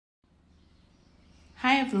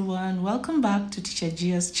Hi everyone, welcome back to Teacher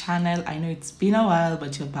Gia's channel. I know it's been a while,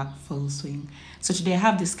 but you're back full swing. So today I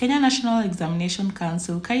have this Kenya National Examination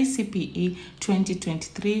Council Kcpe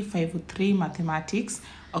 2023-503 Mathematics,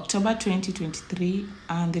 October 2023,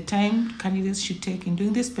 and the time candidates should take in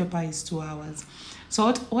doing this paper is 2 hours.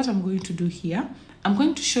 So what I'm going to do here, I'm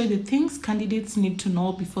going to show you the things candidates need to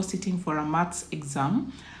know before sitting for a maths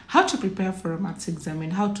exam, how to prepare for a maths exam,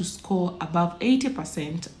 and how to score above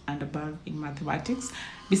 80% and above in mathematics.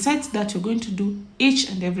 Besides that, you're going to do each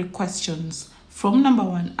and every questions from number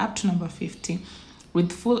 1 up to number 50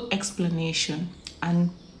 with full explanation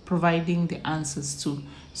and providing the answers too.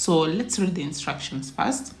 So let's read the instructions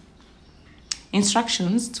first.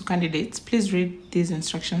 Instructions to candidates. Please read these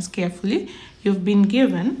instructions carefully. You've been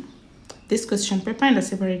given this question paper and a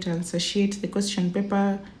separate answer sheet. The question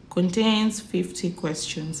paper contains 50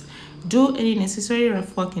 questions. Do any necessary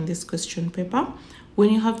rough work in this question paper. When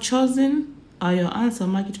you have chosen your answer,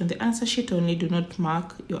 mark it on the answer sheet only. Do not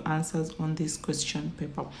mark your answers on this question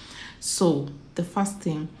paper. So the first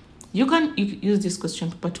thing, you can use this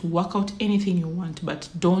question paper to work out anything you want, but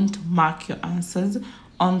don't mark your answers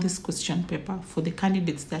on this question paper for the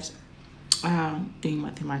candidates that are doing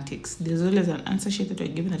mathematics. There's always an answer sheet that you're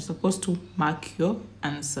given that's supposed to mark your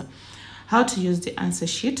answer. How to use the answer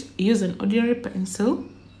sheet. Use an ordinary pencil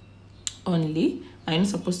only. I'm not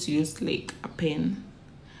supposed to use like a pen.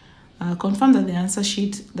 Confirm that the answer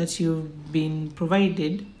sheet that you've been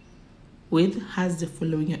provided with has the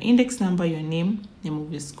following: your index number, your name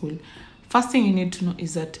of your school. First thing you need to know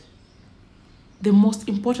is that the most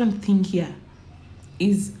important thing here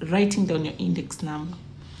is writing down your index number.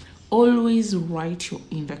 Always write your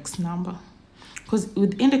index number, because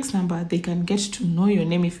with index number they can get to know your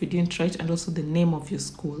name if you didn't write, and also the name of your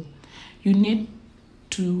school. You need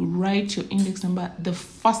to write your index number the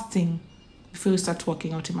first thing before you start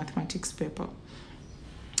working out a mathematics paper.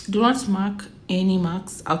 Do not mark any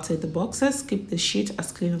marks outside the boxes. Keep the sheet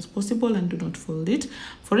as clean as possible and do not fold it.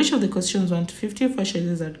 For each of the questions 1 to 50, 4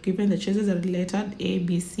 choices are given. The choices are lettered A,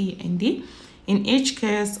 B, C, and D. In each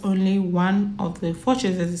case, only one of the 4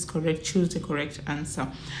 choices is correct. Choose the correct answer.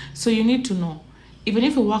 So you need to know, even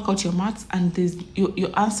if you work out your maths and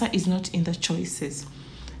your answer is not in the choices,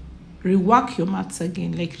 rework your maths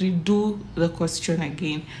again, like redo the question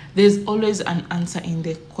again. There's always an answer in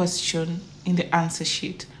the question, in the answer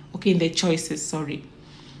sheet. Okay, in the choices, sorry.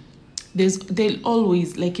 They'll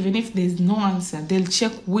always, like, even if there's no answer, they'll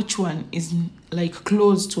check which one is like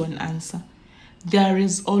close to an answer. There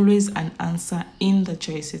is always an answer in the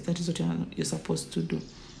choices. That is what you're supposed to do.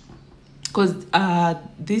 Because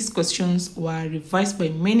these questions were revised by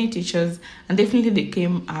many teachers and definitely they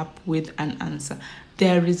came up with an answer.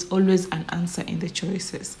 There is always an answer in the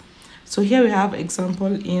choices. So here we have example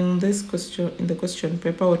in this question, in the question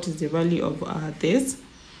paper. What is the value of this?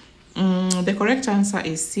 The correct answer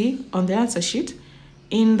is C. On the answer sheet,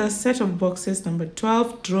 in the set of boxes number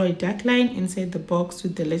 12, draw a dark line inside the box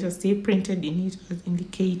with the letter C printed in it as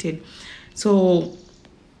indicated. So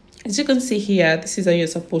as you can see here, this is how you're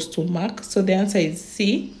supposed to mark. So the answer is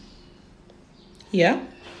C here,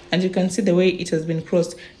 and you can see the way it has been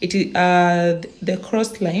crossed. It is the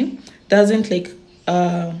crossed line doesn't like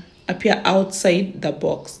appear outside the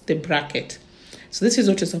box, the bracket. So this is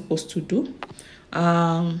what you're supposed to do.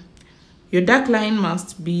 Your dark line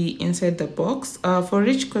must be inside the box. For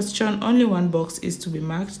each question, only one box is to be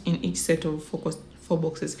marked in each set of 4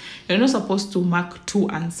 boxes. You're not supposed to mark 2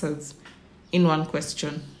 answers in one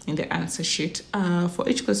question in the answer sheet. For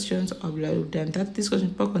each question, I've done that. This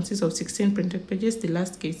question paper consists of 16 printed pages, the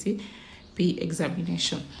last Kcpe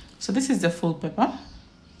examination. So this is the full paper.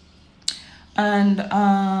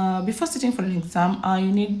 And before sitting for an exam,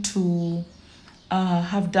 you need to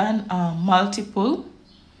have done multiple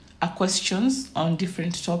questions on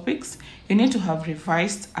different topics. You need to have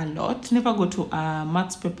revised a lot. Never go to a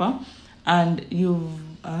maths paper and you've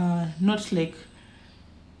not like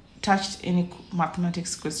touched any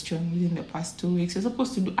mathematics question within the past 2 weeks. You're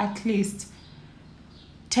supposed to do at least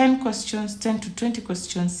 10 questions, 10 to 20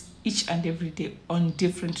 questions each and every day on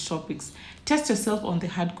different topics. Test yourself on the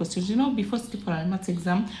hard questions. You know, before sitting for a maths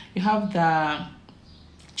exam, you have the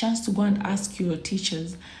chance to go and ask your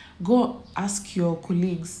teachers, go ask your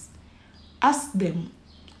colleagues, ask them.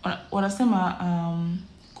 Wanasema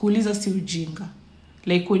kuuliza si ujinga.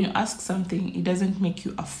 Like when you ask something, it doesn't make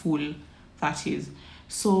you a fool, that is.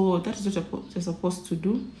 So that is what you're supposed to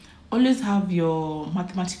do. Always have your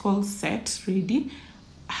mathematical set ready.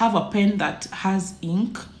 Have a pen that has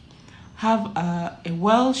ink. Have a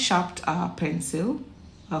well-sharpened pencil,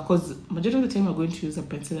 because majority of the time we're going to use a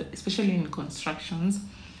pencil, especially in constructions.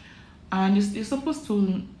 and you're supposed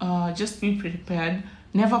to just be prepared.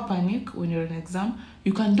 Never panic when you're in exam.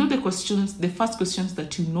 You can do the questions, the first questions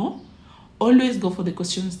that you know. Always go for the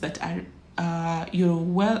questions that are you're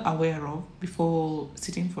well aware of before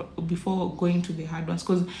going to the hard ones,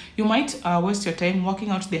 because you might waste your time working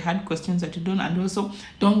out the hard questions that you don't, and also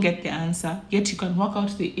don't get the answer. Yet you can work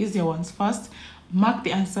out the easier ones first, mark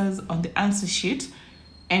the answers on the answer sheet,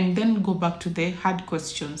 and then go back to the hard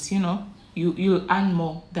questions. You'll earn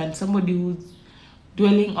more than somebody who's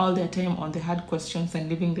dwelling all their time on the hard questions and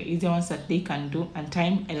leaving the easier ones that they can do, and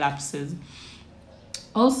time elapses.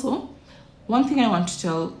 Also, one thing I want to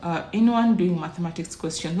tell anyone doing mathematics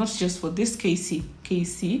questions, not just for this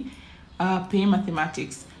Kcpe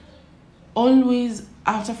mathematics, always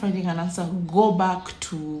after finding an answer, go back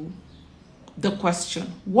to the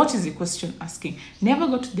question. What is the question asking? Never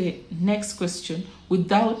go to the next question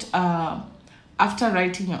without after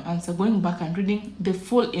writing your answer, going back and reading the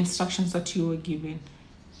full instructions that you were given.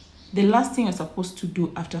 The last thing you're supposed to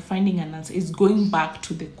do after finding an answer is going back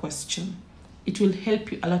to the question. It will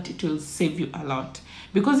help you a lot. It will save you a lot,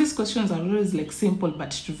 because these questions are always like simple,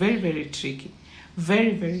 but very, very tricky.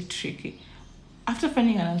 Very, very tricky. After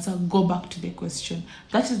finding an answer, go back to the question.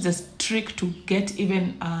 That is the trick to get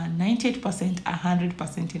even 98%,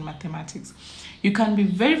 100% in mathematics. You can be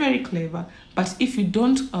very, very clever, but if you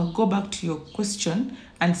don't go back to your question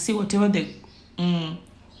and see whatever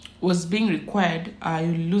was being required,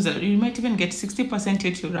 you lose it. You might even get 60%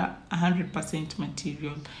 yet you're 100%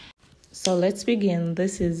 material. So let's begin.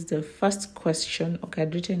 This is the first question. Okay,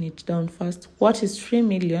 I've written it down first. What is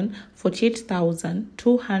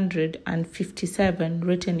 3,048,257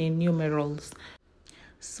 written in numerals?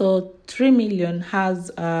 So 3 million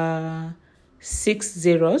has 6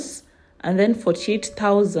 zeros, and then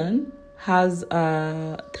 48,000 has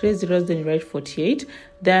 3 zeros, then you write 48.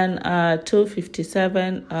 Then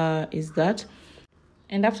 257 is that.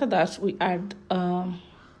 And after that, we add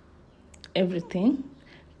everything.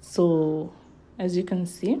 So as you can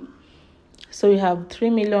see, so we have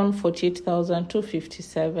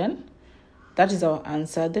 3,048,257. That is our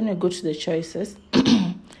answer. Then we go to the choices.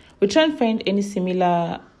 We try and find any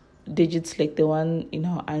similar digits like the one in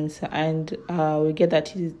our answer, and we get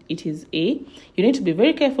that it is A. You need to be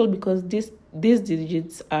very careful because these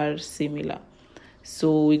digits are similar.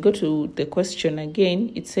 So we go to the question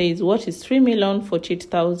again. It says, what is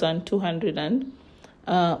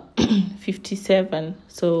 3,048,257?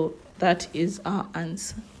 So that is our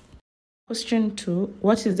answer. Question 2.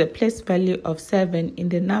 What is the place value of 7 in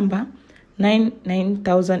the number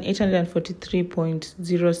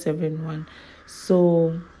 9,843.071?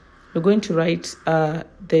 So we're going to write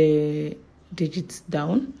the digits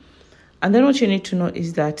down. And then what you need to know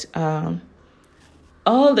is that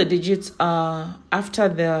all the digits are after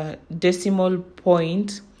the decimal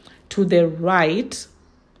point to the right.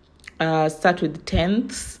 Start with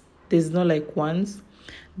tenths. There's no like ones.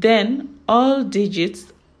 Then all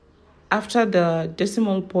digits after the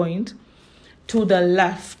decimal point to the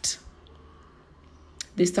left,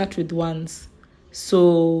 they start with ones.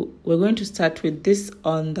 So we're going to start with this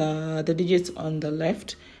on the digits on the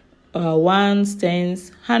left, ones,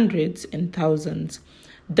 tens, hundreds, and thousands.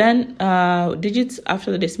 Then digits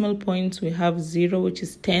after the decimal points, we have 0, which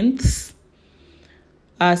is tenths,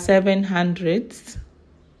 7 hundredths,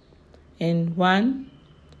 and 1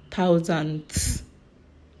 thousandths.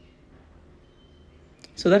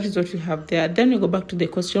 So that is what we have there. Then we go back to the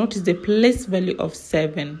question. What is the place value of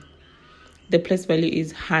 7? The place value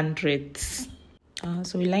is hundredths.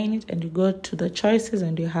 So we line it and we go to the choices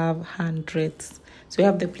and we have hundredths. So we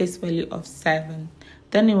have the place value of 7.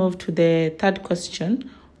 Then we move to the third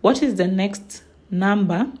question. What is the next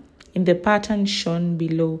number in the pattern shown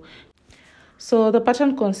below? So the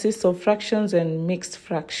pattern consists of fractions and mixed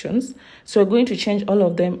fractions. So we're going to change all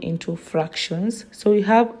of them into fractions. So we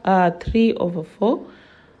have 3 over 4.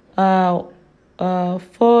 4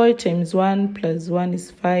 times 1 plus 1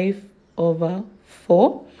 is 5 over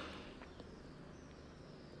 4.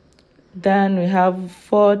 Then we have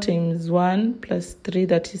 4 times 1 plus 3,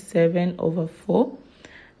 that is 7 over 4.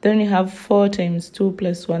 Then we have 4 times 2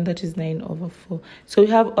 plus 1, that is 9 over 4. So we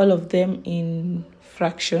have all of them in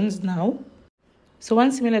fractions now. So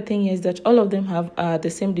one similar thing is that all of them have the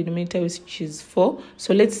same denominator, which is 4.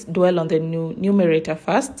 So let's dwell on the numerator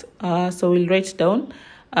first. So we'll write down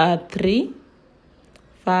 3,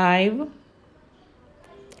 5,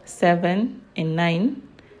 7, and 9.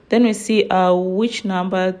 Then we see which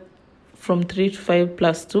number from 3 to 5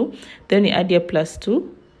 plus 2. Then we add here plus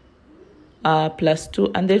 2. Plus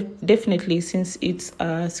 2, and then definitely since it's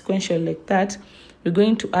sequential like that, we're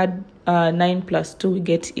going to add 9 plus 2, we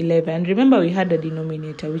get 11. Remember, we had a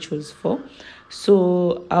denominator, which was 4.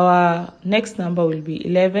 So our next number will be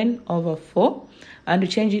 11 over 4. And we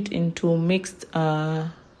change it into mixed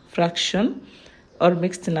fraction or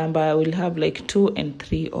mixed number. We'll have like 2 and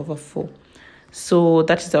 3 over 4. So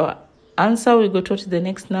that is our answer. We go to the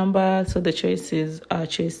next number. So the choice is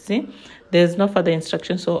choice C. There's no further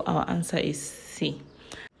instruction, so our answer is C.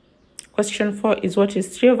 Question 4 is, what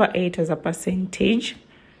is 3 over 8 as a percentage?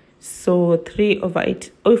 So 3 over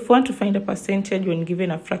 8. If we want to find a percentage when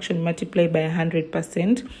given a fraction, multiply by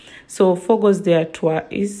 100%. So 4 goes there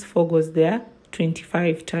twice, 4 goes there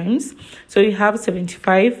 25 times. So you have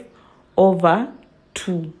 75 over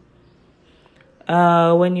 2.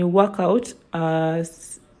 When you work out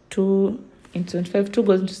 2 into 25, 2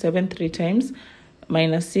 goes into 7 3 times,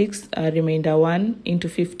 minus 6, remainder 1, into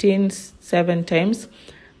 15, 7 times,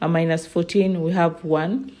 minus 14, we have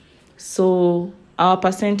 1. So our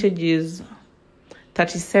percentage is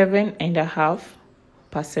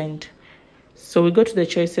 37.5%. So we go to the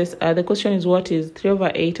choices. The question is, what is 3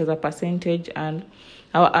 over 8 as a percentage? And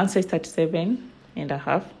our answer is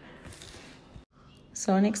 37.5.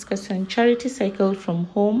 So our next question, Charity cycled from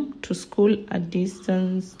home to school a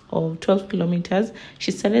distance of 12 kilometers.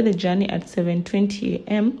 She started the journey at 7:20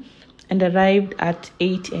 a.m. and arrived at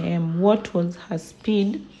 8 a.m. What was her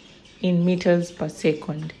speed in meters per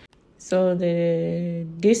second? So the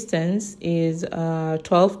distance is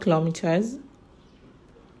 12 kilometers.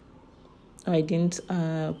 I didn't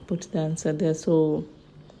put the answer there. So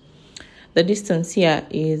the distance here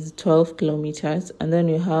is 12 kilometers. And then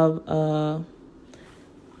we have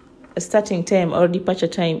a starting time or departure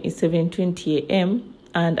time is 7:20 a.m.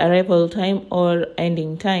 and arrival time or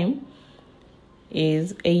ending time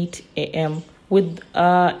is 8 a.m. With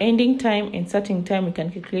ending time and starting time, we can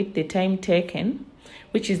calculate the time taken,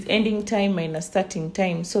 which is ending time minus starting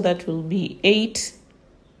time. So that will be 8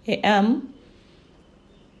 a.m.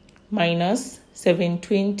 minus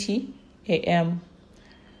 7:20 a.m.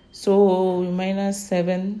 So we minus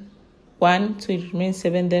 7, 1, so it remains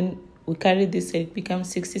 7. Then we carry this, it becomes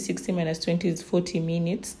 60. 60 minus 20 is 40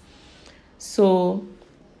 minutes. So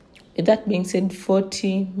with that being said,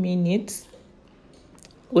 40 minutes.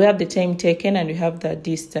 We have the time taken and we have the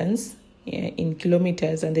distance in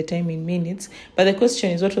kilometers and the time in minutes. But the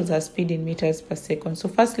question is, what was our speed in meters per second? So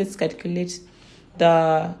first, let's calculate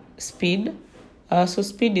the speed. So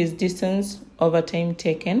speed is distance over time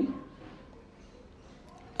taken.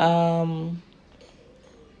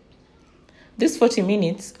 This 40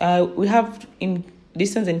 minutes, we have in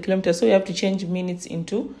distance in kilometers, so we have to change minutes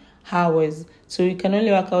into hours. So we can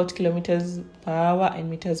only work out kilometers per hour and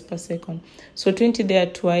meters per second. So 20 there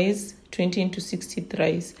twice, 20 into 60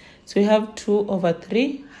 thrice. So we have 2 over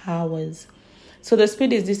 3 hours. So the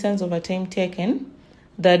speed is distance over time taken.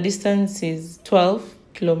 The distance is 12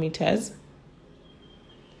 kilometers.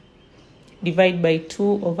 Divide by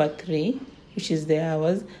 2 over 3, which is the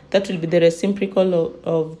hours. That will be the reciprocal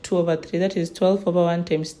of 2 over 3. That is 12 over 1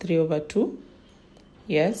 times 3 over 2.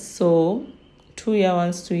 Yes, so 2 here,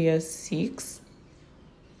 1, 2 here, 6.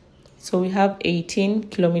 So we have 18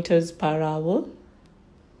 kilometers per hour.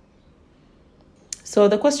 So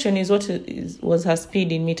the question is, what was her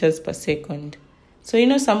speed in meters per second? So, you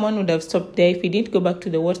know, someone would have stopped there. If he didn't go back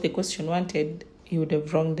to what the question wanted, he would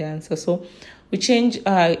have wronged the answer. So we change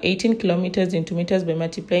 18 kilometers into meters by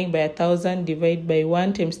multiplying by 1,000, divide by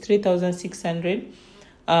 1 times 3,600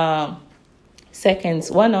 seconds.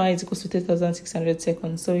 1 hour is equals to 3,600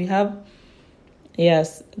 seconds. So we have,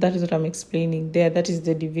 yes, that is what I'm explaining there. That is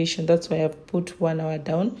the division. That's why I've put 1 hour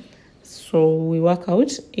down. So we work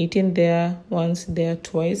out 18 there, once there,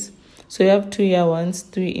 twice. So we have 2 here, once,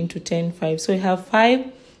 3 into 10, 5. So we have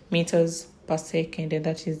 5 meters per second, and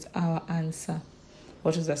that is our answer.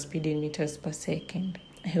 What is the speed in meters per second?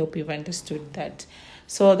 I hope you've understood that.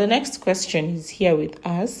 So the next question is here with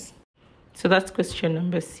us. So that's question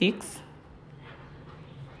number 6.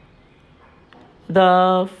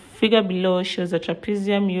 The figure below shows a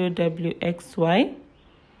trapezium UWXY.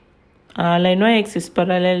 Line YX is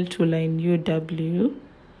parallel to line UW.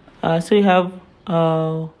 So you have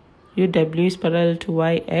UW is parallel to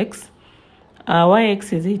YX.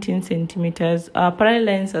 YX is 18 centimeters. Parallel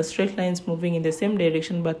lines are straight lines moving in the same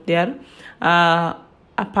direction, but they are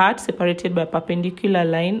apart, separated by a perpendicular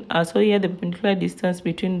line. So here the perpendicular distance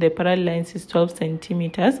between the parallel lines is 12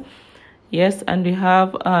 centimeters. Yes, and we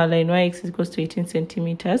have line YX is equals to 18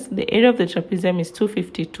 centimeters. The area of the trapezium is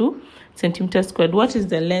 252 centimeters squared. What is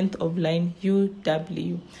the length of line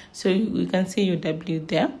UW? So we can see UW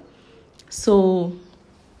there. So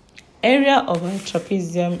area of a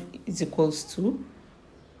trapezium is equals to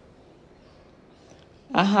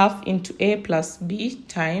a half into a plus b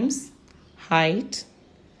times height.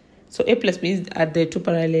 So a plus b is at the two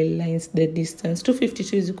parallel lines, the distance.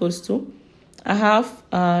 252 is equals to a half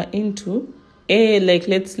into a, like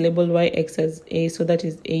let's label yx as a, so that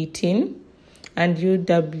is 18, and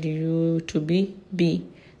uw to be b.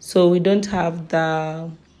 So we don't have the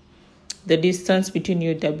distance between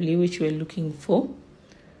uw, which we're looking for.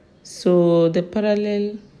 So the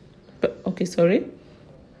parallel, okay, sorry.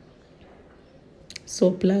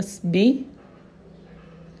 So plus b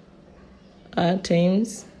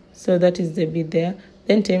times, so that is the b there,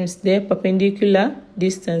 then times the perpendicular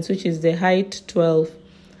distance, which is the height 12.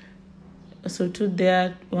 So 2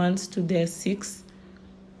 there, 1, 2 there, 6.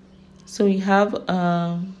 So we have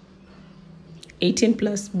 18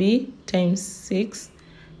 plus b times 6.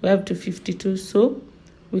 We have 252. So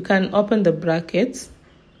we can open the brackets.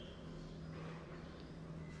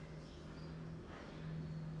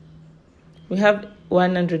 We have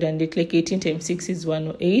 108, like 18 times 6 is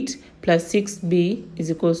 108, plus 6b is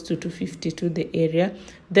equals to 252, the area.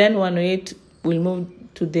 Then 108 will move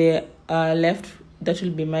to the left, that will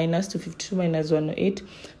be minus 252 minus 108.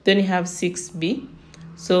 Then we have 6b.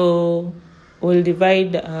 So we'll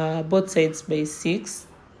divide both sides by 6.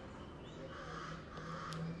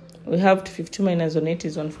 We have 252 minus 108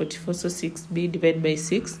 is 144, so 6b divided by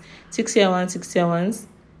 6. 6 here 1, 6 here 1,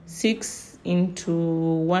 6 into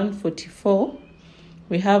 144.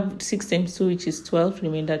 We have 6 times 2, which is 12,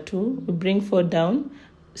 remainder 2. We bring 4 down.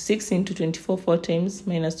 6 into 24, 4 times,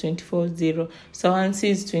 minus 24, 0. So answer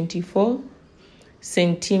is 24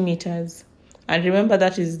 centimeters. And remember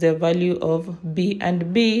that is the value of B.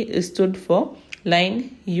 And B stood for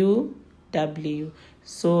line UW.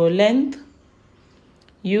 So length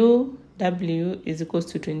UW is equals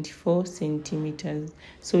to 24 centimeters.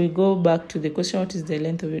 So we go back to the question, what is the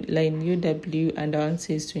length of line UW? And our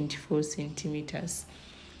answer is 24 centimeters.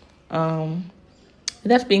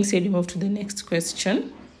 That being said, we move to the next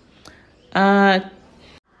question. A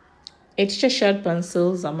teacher shared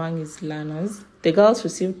pencils among his learners. The girls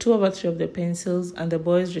received 2/3 of the pencils, and the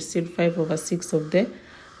boys received 5/6 of the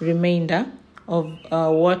remainder of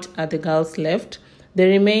what are the girls left.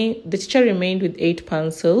 The teacher remained with 8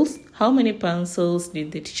 pencils. How many pencils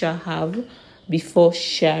did the teacher have before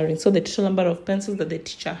sharing? So the total number of pencils that the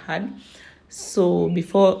teacher had, so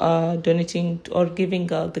before donating or giving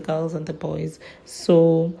the girls and the boys.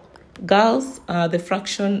 So girls, the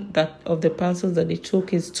fraction that of the pencils that they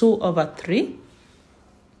took is 2/3.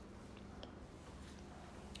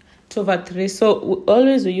 2/3. So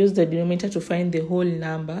we use the denominator to find the whole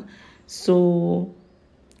number. So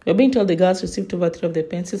we're being told the girls received 2/3 of the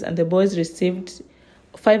pencils and the boys received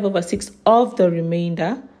 5/6 of the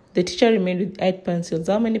remainder. The teacher remained with 8 pencils.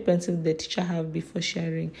 How many pencils did the teacher have before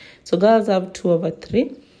sharing? So girls have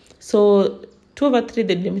 2/3. So 2/3,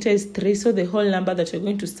 the denominator is 3. So the whole number that we're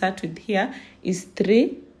going to start with here is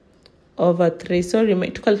 3/3. So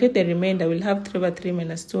to calculate the remainder, we'll have 3/3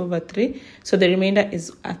 minus 2/3. So the remainder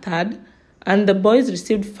is 1/3. And the boys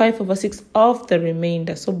received 5/6 of the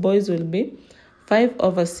remainder. So boys will be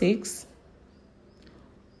 5/6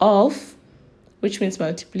 of, which means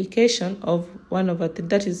multiplication of 1/3.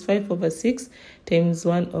 That is 5/6 times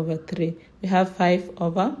 1/3. We have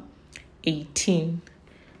 5/18.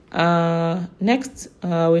 Next,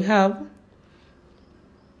 we have,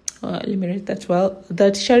 let me write that well.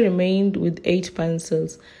 The teacher remained with 8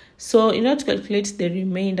 pencils. So in order to calculate the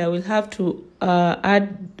remainder, we'll have to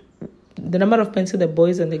add the number of pencils the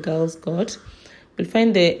boys and the girls got. We'll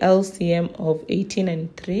find the LCM of 18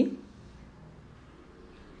 and 3.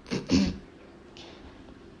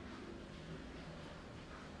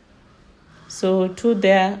 So 2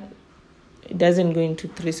 there, it doesn't go into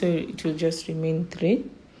 3, so it will just remain 3.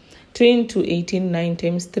 3 into 18, 9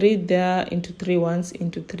 times 3 there, into 3 once,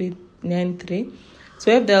 into 3, 9, 3.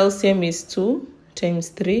 So we have the LCM is 2 times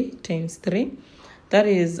 3 times 3. That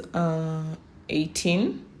is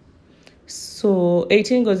 18. So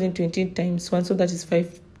 18 goes into 18 times 1, so that is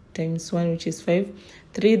 5 times 1, which is 5.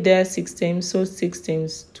 3 there, 6 times, so 6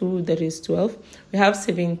 times 2, that is 12. We have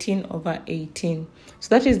 17/18. So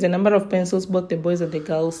that is the number of pencils both the boys and the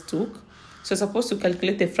girls took. So supposed to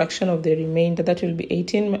calculate the fraction of the remainder, that will be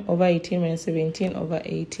 18/18 minus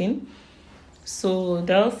 17/18. So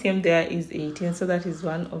the LCM there is 18, so that is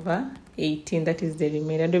 1/18, that is the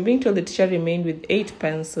remainder. And we're being told the teacher remained with 8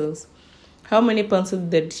 pencils. How many pencils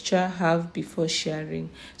did the teacher have before sharing?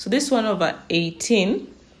 So this 1/18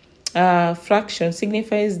 fraction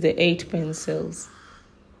signifies the 8 pencils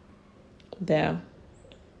there.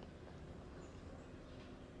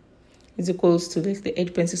 Is equals to the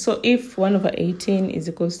 8 pencils. So if 1/18 is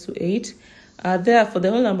equals to 8, Therefore,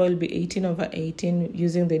 the whole number will be 18 over 18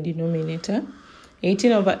 using the denominator.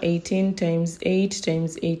 18 over 18 times 8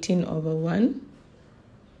 times 18 over 1.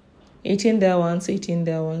 18 there once, 18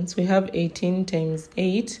 there once. We have 18 times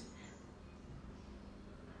 8.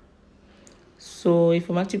 So if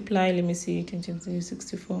we multiply, let me see, 18 times 8 is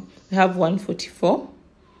 64. We have 144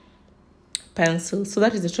 pencils. So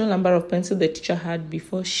that is the total number of pencils the teacher had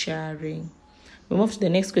before sharing. We move to the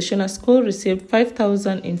next question. A school received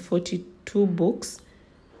 5,042 books.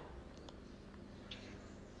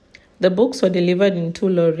 The books were delivered in 2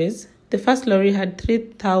 lorries. The first lorry had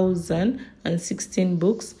 3,016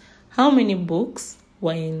 books. How many books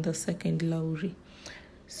were in the second lorry?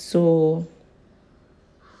 So,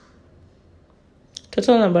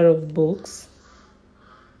 total number of books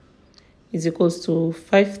is equals to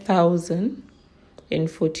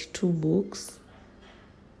 5,042 books.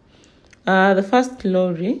 The first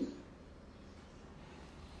lorry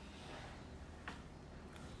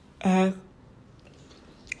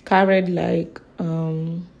carried like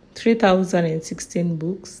 3,016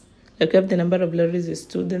 books. Like we have the number of lorries is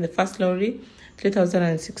 2. Then the first lorry,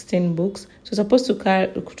 3,016 books. So supposed to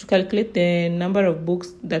calculate the number of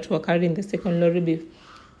books that were carried in the second lorry be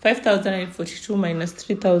 5,042 minus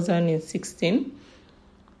 3,016.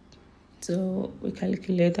 So we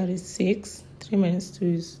calculate that is 6. 3 minus 2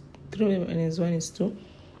 is 3 minus 1 is 2.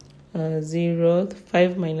 0.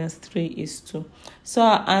 5 minus 3 is 2. So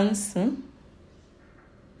our answer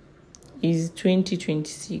is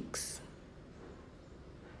 2026.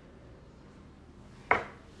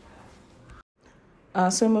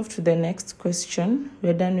 So move to the next question.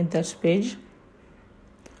 We're done with that page.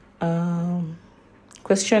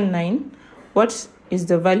 Question 9. What is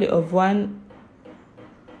the value of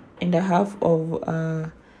 1.5 of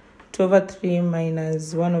 2 over 3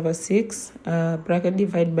 minus 1 over 6? Bracket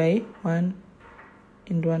divide by 1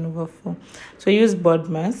 and 1 over 4. So use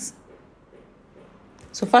BODMAS.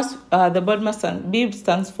 So first, the BODMAS B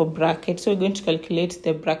stands for bracket. So we're going to calculate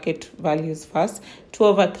the bracket values first. 2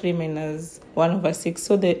 over 3 minus 1 over 6.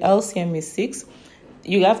 So the LCM is 6.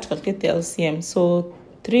 You have to calculate the LCM. So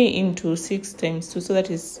 3 into 6 times 2. So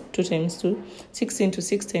that is 2 times 2. 6 into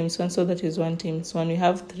 6 times 1. So that is 1 times 1. We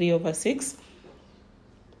have 3 over 6.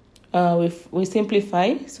 We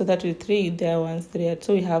simplify. So that with 3 there once 3.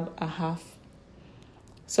 So we have a half.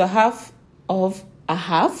 So a half of a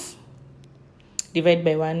half divide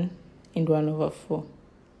by 1 and 1 over 4.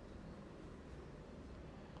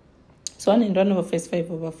 So 1 and 1 over 4 is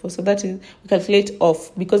 5 over 4. So that is, we calculate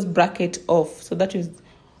off because bracket off. So that is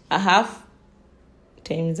a half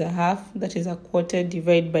times a half. That is a quarter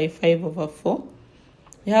divided by 5 over 4.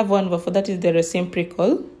 We have 1 over 4. That is the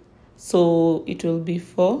reciprocal. So it will be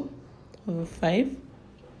 4 over 5.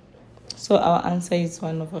 So our answer is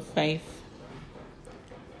 1 over 5.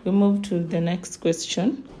 We move to the next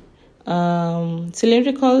question.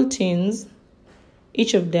 Cylindrical tins,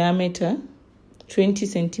 each of diameter 20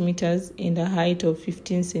 centimeters and a height of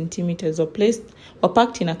 15 centimeters, were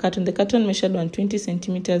packed in a carton. The carton measured 120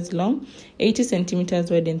 centimeters long, 80 centimeters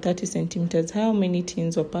wide, and 30 centimeters. How many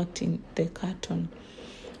tins were packed in the carton?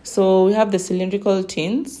 So we have the cylindrical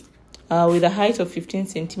tins with a height of 15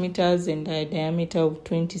 centimeters and a diameter of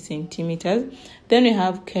 20 centimeters. Then we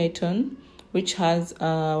have carton, which has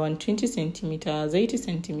 120 centimeters, 80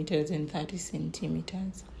 centimeters, and 30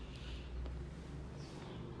 centimeters.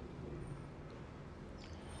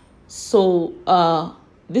 So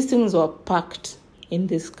these things were packed in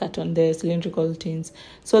this carton, the cylindrical tins.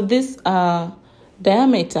 So this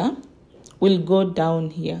diameter will go down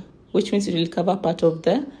here, which means it will cover part of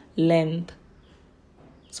the length.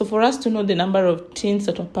 So for us to know the number of tins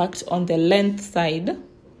that are packed on the length side,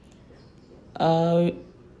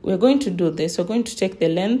 we're going to do this. We're going to take the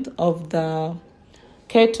length of the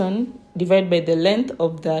carton divided by the length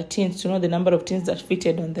of the tins to know the number of tins that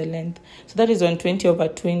fitted on the length. So that is 120 over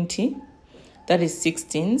 20. That is 6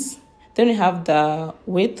 tins. Then we have the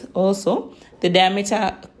width also. The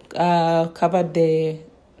diameter covered the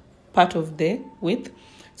part of the width.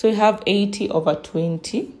 So we have 80 over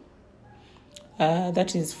 20.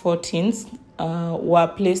 That is 4 tins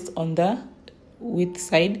were placed on the width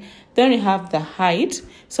side. Then we have the height.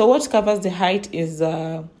 So what covers the height is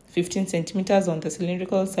 15 centimeters on the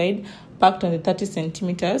cylindrical side, packed on the 30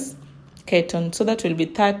 centimeters carton. So that will be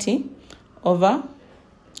 30 over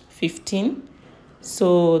 15.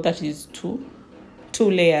 So that is two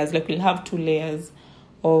layers. Like we'll have 2 layers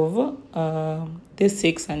of the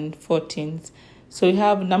 6 and 4 tins. So we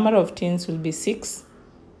have number of tins will be 6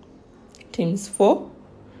 times 4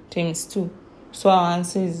 times 2. So our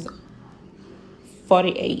answer is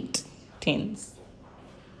 48 tins.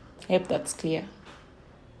 I hope that's clear.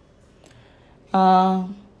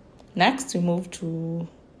 Next, we move to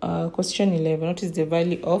question 11. What is the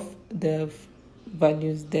value of the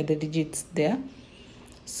values there, the digits there?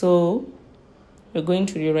 So we're going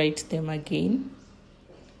to rewrite them again.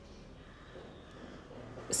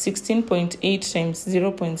 16.8 times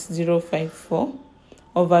 0.054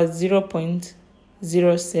 over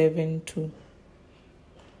 0.072.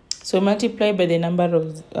 So multiply by the number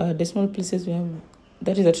of decimal places we have,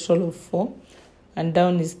 that is a total of 4, and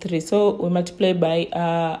down is 3. So we multiply by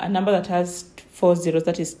a number that has 4 zeros,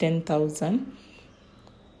 that is 10,000.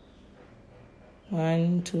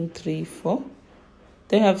 1, 2, 3, 4.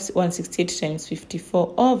 Then we have 168 times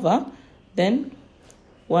 54 over, then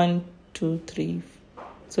 1, 2, 3.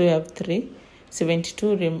 So we have 3.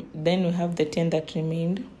 72, then we have the 10 that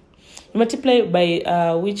remained. We multiply by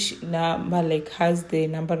which number has the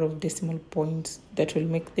number of decimal points that will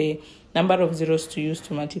make the number of zeros to use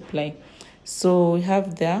to multiply. So we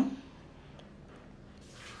have there,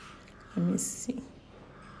 let me see,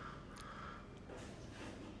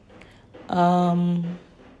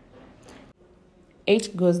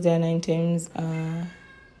 8 goes there 9 times,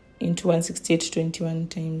 into 168 21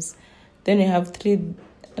 times. Then we have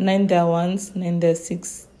 9 there once, 9 there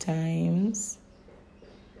 6 times.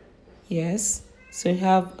 Yes, so we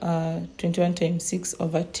have 21 times 6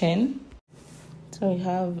 over 10. So we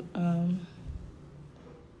have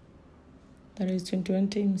that is 21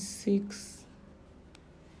 times 6,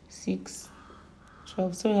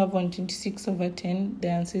 12. So we have 126 over 10. The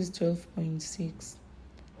answer is 12.6.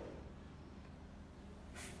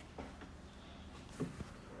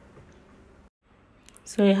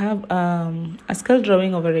 So we have a scale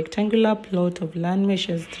drawing of a rectangular plot of land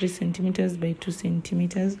measures 3 centimeters by 2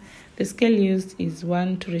 centimeters. The scale used is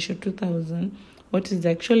 1:2000. What is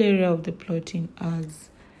the actual area of the plot in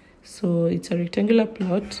hours? So it's a rectangular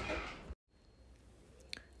plot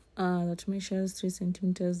that measures 3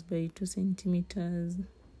 centimeters by 2 centimeters.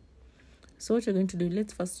 So what we're going to do,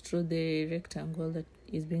 let's first draw the rectangle that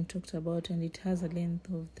is being talked about, and it has a length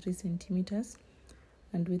of 3 centimeters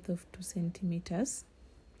and width of 2 centimeters.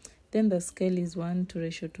 Then the scale is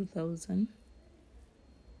 1:2000.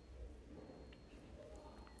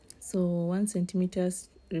 So 1 centimeter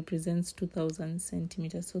represents 2000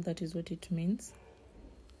 centimeters. So that is what it means.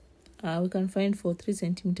 We can find for 3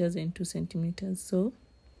 centimeters and 2 centimeters. So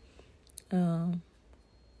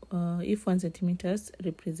if 1 centimeter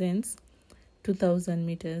represents 2000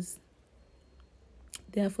 meters,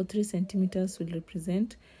 therefore 3 centimeters will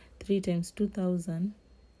represent 3 times 2000,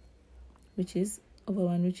 which is over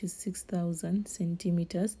 1, which is 6000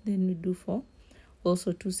 centimeters. Then we do for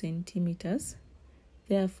also 2 centimeters.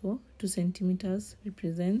 Therefore 2 centimeters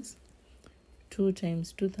represents 2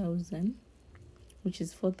 times 2000, which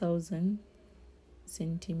is 4000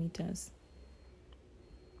 centimeters.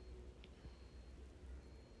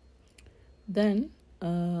 Then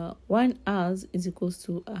 1 hours is equals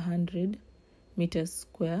to 100 meters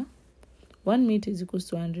square. 1 meter is equals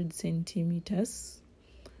to 100 centimeters.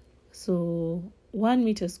 So 1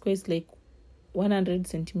 meter square is like 100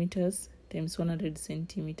 centimeters times 100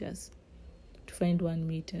 centimeters to find 1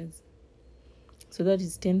 meter. So that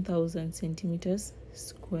is 10,000 centimeters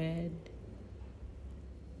squared.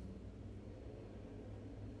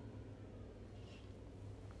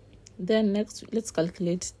 Then next, let's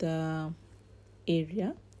calculate the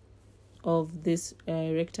area of this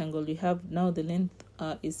rectangle. You have now the length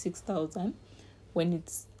is 6,000 when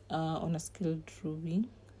it's on a scale drawing,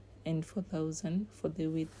 and 4,000 for the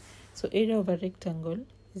width. So area of a rectangle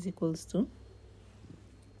is equals to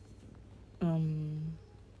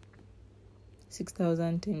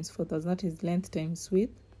 6,000 times 4,000. That is length times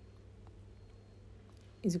width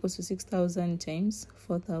is equals to 6,000 times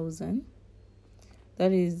 4,000.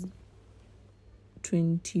 That is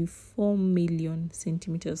 24 million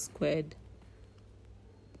centimeters squared.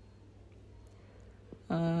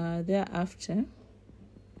 Thereafter,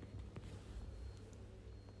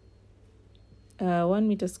 1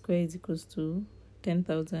 meter square is equals to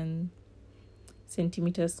 10,000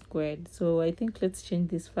 centimeters squared. So I think let's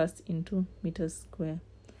change this first into meters square.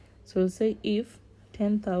 So say if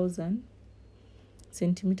 10,000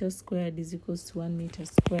 centimeters squared is equals to 1 meter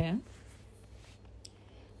square,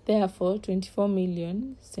 therefore 24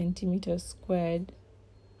 million centimeters squared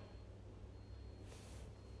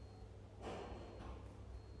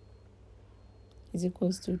is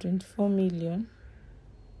equals to 24 million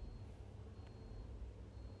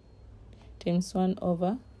times 1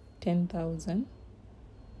 over 10,000.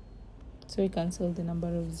 So we cancel the number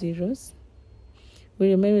of zeros. We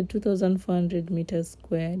remain with 2,400 meters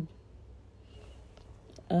squared.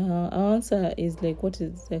 our answer is like, what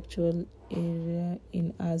is the actual area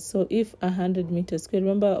in as? So if 100 meters squared,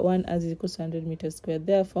 remember 1 as is equals to 100 meters squared,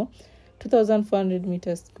 therefore 2400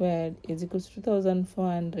 meters squared is equals to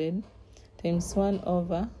 2400 times 1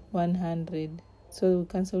 over 100. So we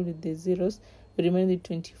cancel with the zeros, we remain with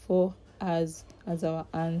 24 as our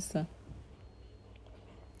answer.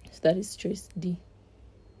 So that is choice D.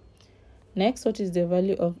 Next, what is the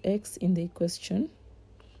value of x in the equation?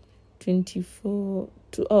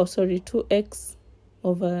 2x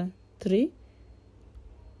over 3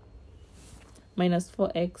 minus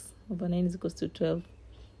 4x over 9 is equals to 12.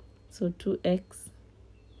 So 2x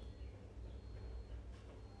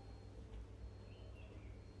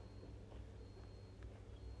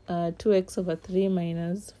over 3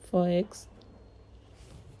 minus 4x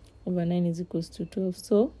over 9 is equals to 12.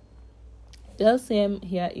 So the LCM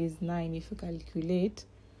here is 9 if you calculate.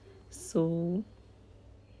 So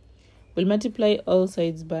we'll multiply all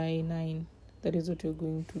sides by 9. That is what we're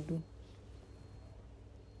going to do.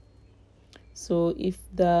 So if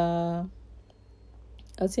the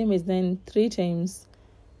LCM is 9, 3 times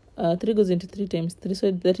 3 goes into 3 times 3,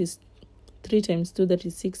 so that is 3 times 2, that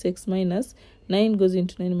is 6x, minus 9 goes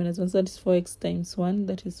into 9 minus 1, so that is 4x times 1,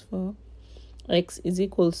 that is 4x is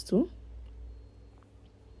equals to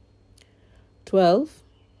 12.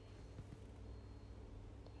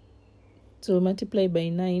 So multiply by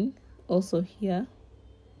 9 also here.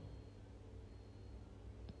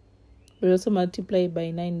 We'll also multiply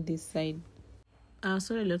by 9 this side.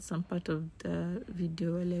 Sorry, I left some part of the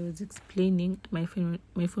video while I was explaining. My phone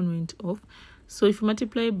went off. So if you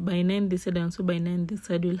multiply by 9 this side and also by 9 this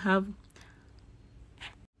side, we'll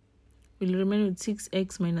remain with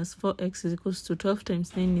 6x minus 4x is equals to 12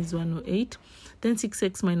 times 9 is 108. Then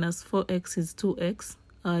 6x minus 4x is 2x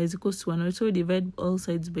is equals to 108. So we divide all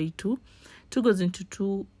sides by 2. 2 goes into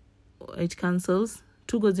 2, it cancels.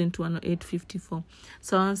 2 goes into 108, 54.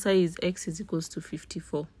 So our answer is x is equals to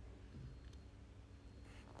 54.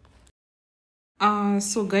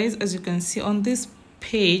 So guys, as you can see on this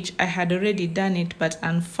page, I had already done it, but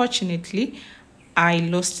unfortunately I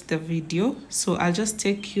lost the video, so I'll just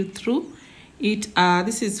take you through it.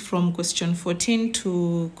 This is from question 14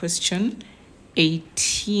 to question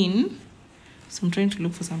 18. So I'm trying to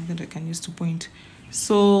look for something that I can use to point.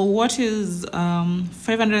 So what is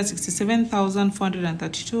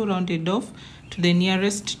 567,432 rounded off to the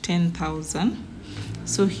nearest 10,000?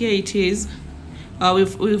 So here it is.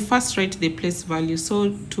 We'll first write the place value.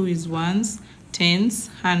 So 2 is ones,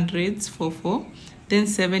 tens, hundreds, 4. Then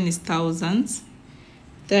 7 is thousands.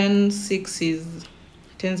 Then 6 is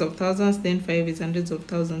tens of thousands. Then 5 is hundreds of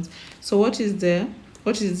thousands. So what is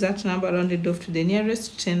that number rounded off to the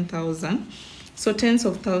nearest 10,000? So tens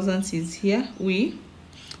of thousands is here. We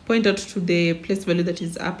point out to the place value that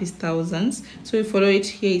is up is thousands. So we follow it.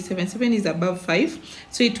 Here is 7. 7 is above 5.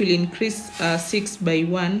 So it will increase 6 by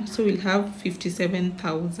 1. So we'll have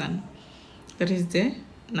 57,000. That is the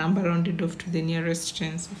number rounded off to the nearest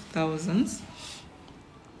tens of thousands.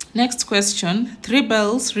 Next question. 3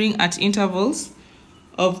 bells ring at intervals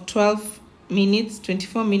of 12 minutes,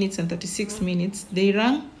 24 minutes, and 36 minutes. They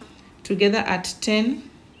rang together at 10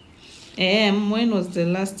 a.m. When was the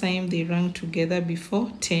last time they rang together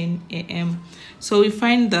before 10 a.m.? So we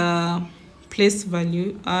find the place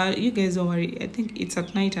value. You guys don't worry, I think it's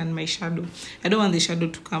at night and my shadow. I don't want the shadow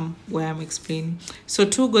to come where I'm explaining. So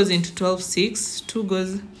 2 goes into 12, 6. 2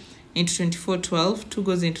 goes into 24, 12. 2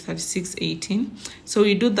 goes into 36, 18. So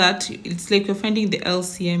we do that. It's like we're finding the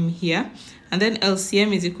LCM here. And then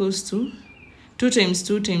LCM is equals to 2 times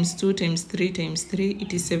 2 times 2 times 3 times 3.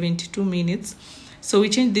 It is 72 minutes. So we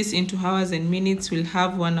change this into hours and minutes. We'll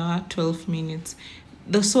have 1 hour, 12 minutes.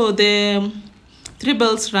 So the 3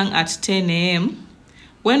 bells rang at 10 a.m.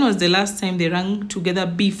 When was the last time they rang together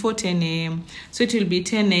before 10 a.m.? So it will be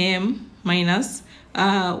 10 a.m. minus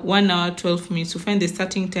 1 hour, 12 minutes to find the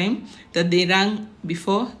starting time that they rang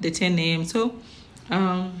before the 10 a.m. So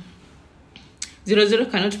 0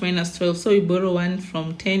 cannot minus 12. So we borrow 1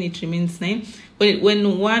 from 10, it remains 9.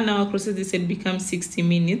 When 1 hour crosses this, it becomes 60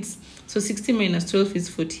 minutes. So 60 minus 12 is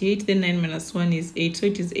 48. Then 9 minus 1 is 8. So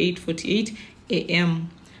it is 8:48 a.m.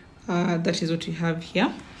 That is what we have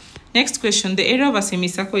here. Next question. The area of a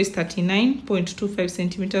semicircle is 39.25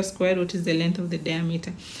 centimeters squared. What is the length of the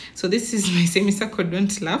diameter? So this is my semicircle.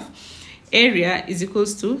 Don't laugh. Area is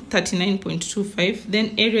equals to 39.25.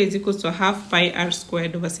 Then area is equals to half pi r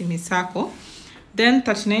squared over semicircle. Then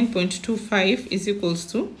 39.25 is equals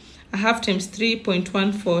to a half times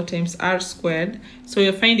 3.14 times r squared. So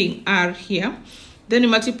you're finding r here. Then we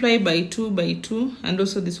multiply by 2 by 2, and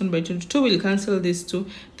also this one by 2. 2 will cancel this 2.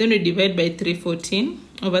 Then we divide by 314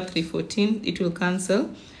 over 314. It will cancel.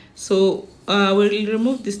 So we'll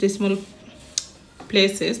remove this decimal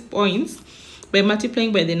places, points, by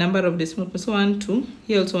multiplying by the number of decimal places. So 1, 2.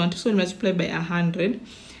 Here also 1, 2. So we'll multiply by 100.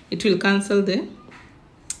 It will cancel the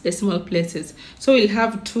decimal places. So we'll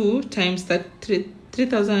have 2 times that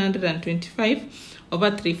 3,125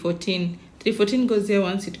 over 314. 314 goes there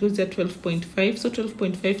once, it goes there 12.5. So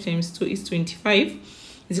 12.5 times 2 is 25,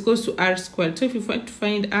 is equals to r squared. So if we want to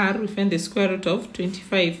find r, we find the square root of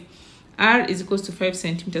 25. R is equals to 5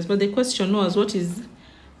 centimeters. But the question was, what is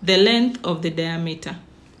the length of the diameter?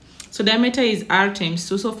 So diameter is r times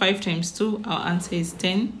 2. So 5 times 2, our answer is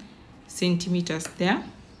 10 centimeters there.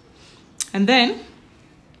 And then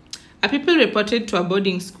a pupil reported to a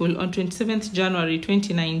boarding school on 27th January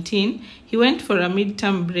 2019. He went for a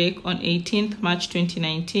midterm break on 18th March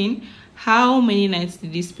 2019. How many nights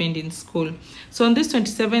did he spend in school? So on this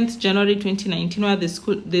 27th January 2019, where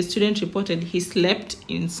the student reported he slept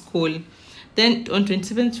in school. Then on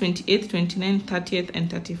 27th, 28th, 29th, 30th, and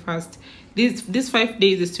 31st. These 5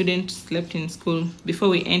 days the student slept in school before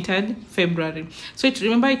we entered February. So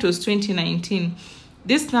remember it was 2019.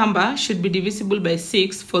 This number should be divisible by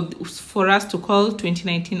 6 for us to call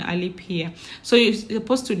 2019 a leap year. So you're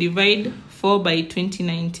supposed to divide 4 by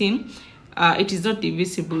 2019. It is not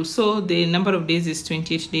divisible. So the number of days is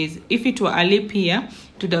 28 days. If it were a leap year,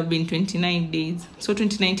 it would have been 29 days. So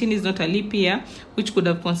 2019 is not a leap year, which could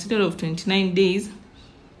have considered of 29 days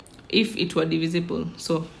if it were divisible.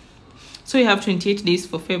 So you have 28 days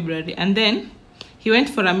for February. And then he went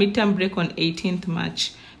for a midterm break on 18th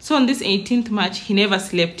March. So on this 18th March, he never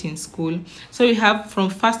slept in school. So we have from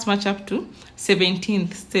 1st March up to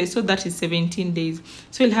 17th. So that is 17 days.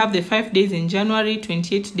 So we'll have the 5 days in January,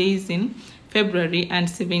 28 days in February, and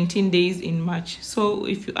 17 days in March. So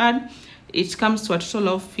if you add, it comes to a total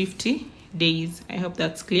of 50 days. I hope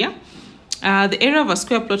that's clear. The area of a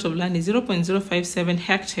square plot of land is 0.057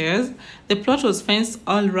 hectares. The plot was fenced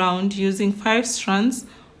all round using 5 strands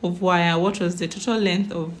of wire. What was the total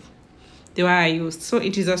length of the wire used? So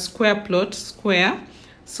it is a square plot, square.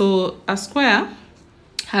 So a square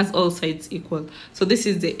has all sides equal. So this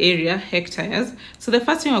is the area, hectares. So the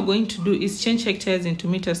first thing we're going to do is change hectares into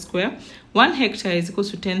meters square. 1 hectare is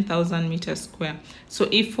equals to 10,000 meters square. So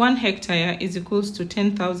if 1 hectare is equals to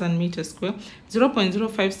 10,000 meters square,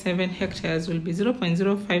 0.057 hectares will be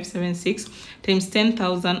 0.0576 times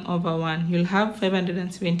 10,000 over 1. You'll have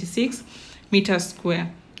 576 meters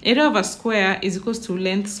square. Area of a square is equals to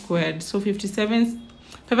length squared. So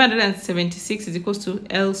 576 is equals to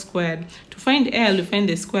L squared. To find L, we find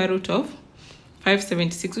the square root of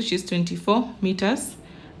 576, which is 24 meters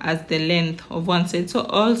as the length of one side. So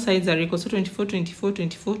all sides are equal. So 24, 24,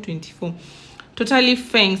 24, 24. Totally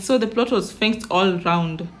fenced. So the plot was fenced all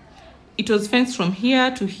round. It was fenced from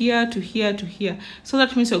here to here to here to here. So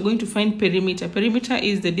that means you're going to find perimeter. Perimeter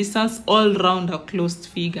is the distance all round a closed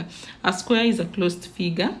figure. A square is a closed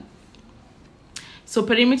figure. So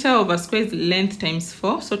perimeter of a square is length times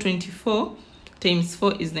 4. So 24 times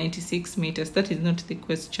 4 is 96 meters. That is not the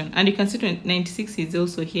question. And you can see 96 is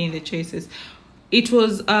also here in the choices. It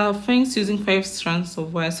was fenced using 5 strands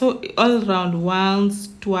of wire. So all around, once,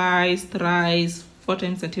 twice, thrice, 4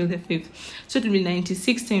 times until the 5th. So it will be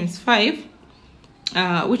 96 times 5,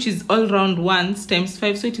 which is all round once times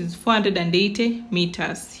 5. So it is 480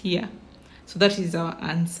 meters here. So that is our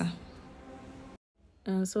answer.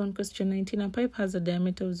 So on question 19, a pipe has a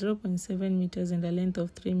diameter of 0.7 meters and a length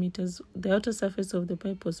of 3 meters. The outer surface of the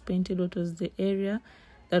pipe was painted. What was the area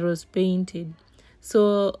that was painted?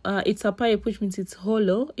 So it's a pipe, which means it's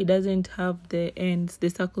hollow. It doesn't have the ends, the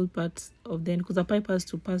circle parts of the end, because a pipe has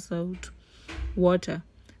to pass out water.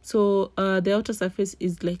 So the outer surface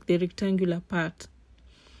is like the rectangular part.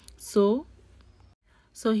 So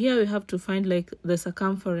here we have to find like the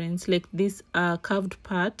circumference, like this curved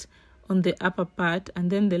part on the upper part,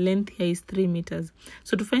 and then the length here is 3 meters.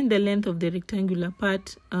 So to find the length of the rectangular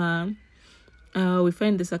part, we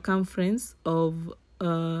find the circumference of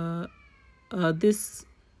this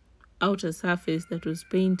outer surface that was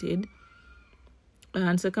painted,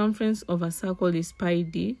 and circumference of a circle is pi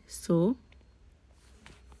d. So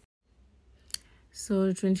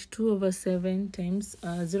 22 over 7 times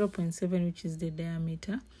 0.7, which is the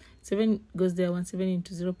diameter. 7 goes there, 7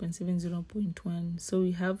 into 0.7, 0.1. So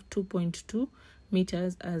we have 2.2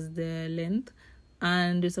 meters as the length.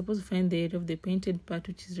 And we're supposed to find the area of the painted part,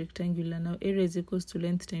 which is rectangular. Now area is equals to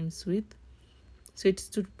length times width. So it's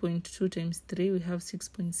 2.2 times 3. We have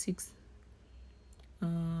 6.6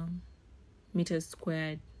 meters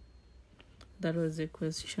squared. That was the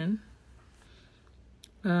question.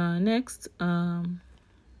 Next,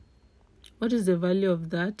 what is the value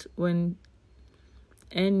of that when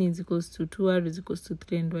n is equals to 2, r is equals to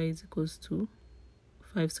 3, and y is equals to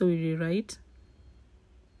 5? So we rewrite.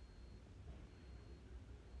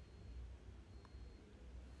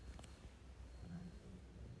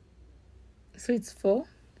 So it's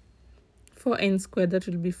 4n squared. That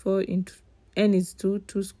will be 4 into n is 2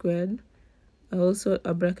 squared. Also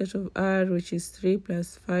a bracket of r, which is 3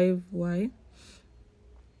 plus 5y,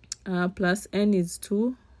 plus n is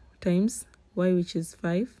 2 times y, which is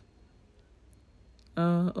 5,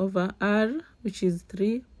 over r, which is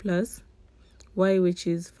 3 plus y, which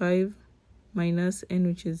is 5, minus n,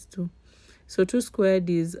 which is 2. So 2 squared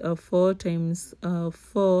is 4 times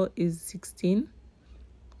 4 is 16,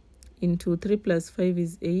 into 3 plus 5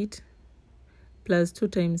 is 8, plus 2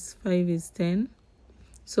 times 5 is 10.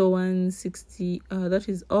 So 160, that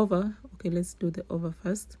is over. Okay, let's do the over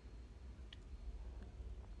first.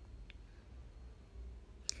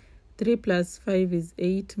 3 plus 5 is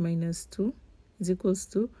 8 minus 2 is equals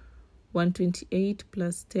to 128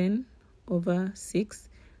 plus 10 over 6.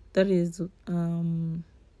 That is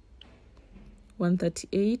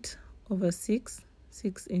 138 over 6.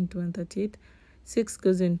 6 into 138. 6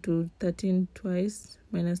 goes into 13 twice,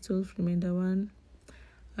 minus 12, remainder 1.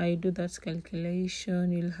 I do that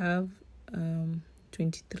calculation, you'll have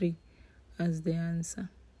 23 as the answer.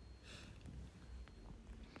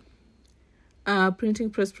 Printing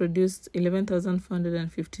press produced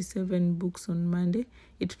 11,457 books on Monday.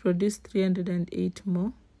 It produced 308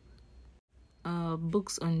 more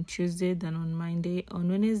books on Tuesday than on Monday. On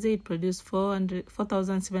Wednesday, it produced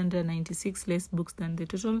 4,796 less books than the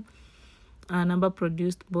total number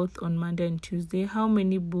produced both on Monday and Tuesday. How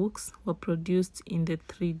many books were produced in the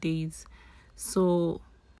 3 days? So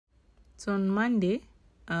on Monday,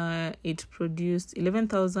 it produced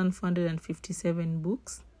 11,457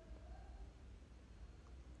 books.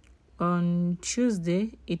 On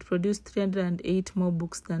Tuesday, it produced 308 more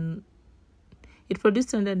books than... It produced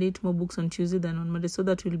 308 more books on Tuesday than on Monday. So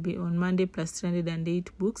that will be on Monday plus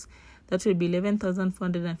 308 books. That will be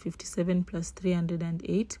 11,457 plus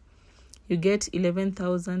 308. You get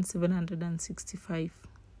 11,765.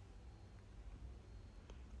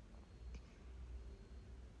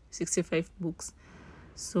 65 books.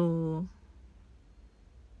 So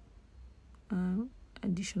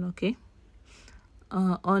addition, okay.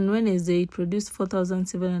 On Wednesday, it produced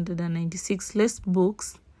 4,796 less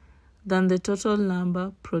books than the total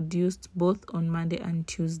number produced both on Monday and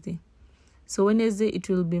Tuesday. So Wednesday, it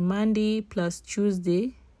will be Monday plus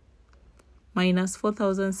Tuesday minus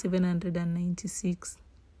 4,796.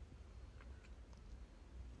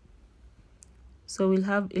 So we'll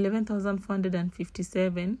have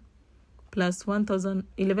 11,457 plus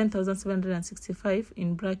 11,765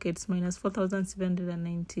 in brackets minus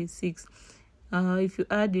 4,796. If you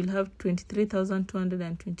add, you'll have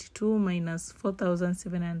 23,222 minus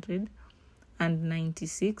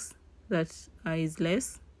 4,796. That is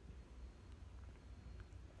less.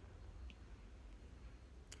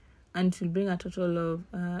 And it will bring a total of,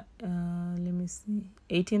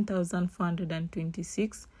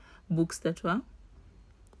 18,426 books that were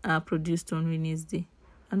produced on Wednesday.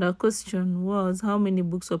 And our question was, how many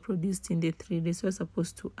books were produced in the 3 days? We're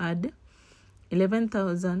supposed to add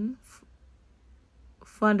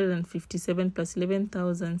 11,457 plus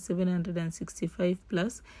 11,765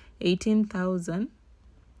 plus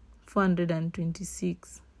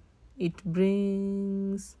 18,426. It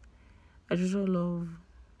brings a total of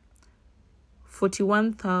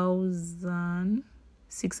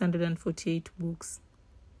 41,648 books.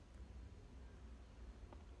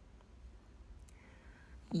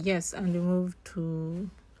 Yes, and we move to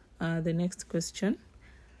the next question.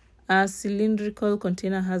 A cylindrical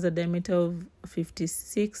container has a diameter of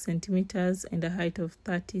 56 centimeters and a height of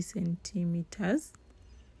 30 centimeters.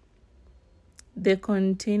 The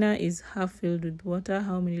container is half filled with water.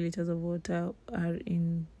 How many liters of water are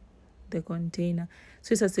in the container?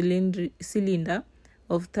 So it's a cylinder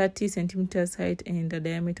of 30 centimeters height and a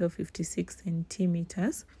diameter of 56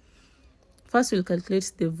 centimeters. First, we'll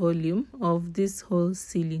calculate the volume of this whole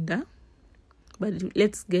cylinder, but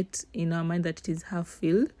let's get in our mind that it is half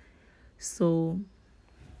filled. So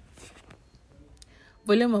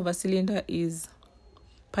volume of a cylinder is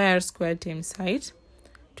pi r squared times height,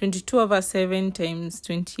 22/7 times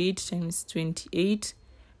 28 times 28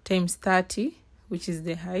 times 30, which is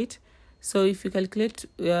the height. So if you calculate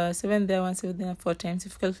 7 there, 1 7 there, 4 times,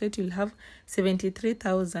 if you calculate, you'll have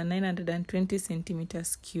 73,920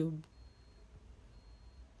 centimeters cubed.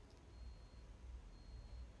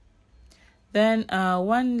 Then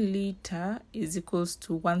 1 liter is equals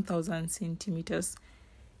to 1,000 centimeters.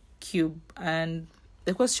 cube, and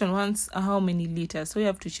the question wants how many liters, so you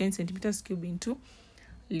have to change centimeters cube into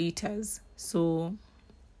liters. So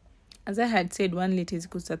as I had said, 1 liter is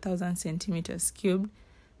equals to 1,000 centimeters cubed,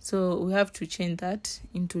 so we have to change that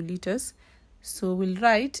into liters. So we'll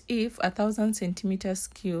write if 1,000 centimeters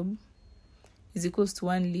cubed is equals to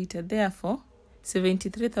 1 liter, therefore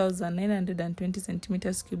 73,920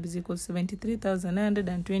 centimeters cubed is equal to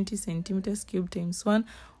 73,920 centimeters cubed times 1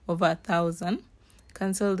 over 1,000.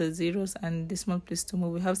 Cancel the zeros and decimal place to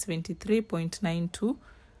move. We have 73.92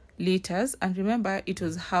 liters, and remember it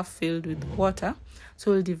was half filled with water,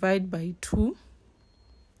 so we'll divide by 2.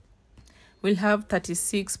 We'll have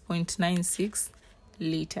 36.96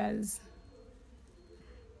 liters.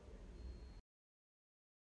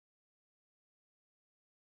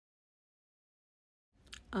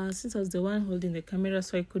 Since I was the one holding the camera,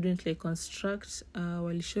 so I couldn't construct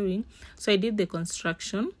while showing, so I did the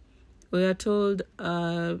construction. We are told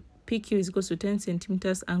PQ is equal to 10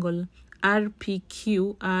 centimeters, angle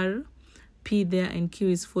RPQ, RP there and Q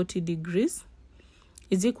is 40 degrees,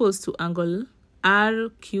 is equals to angle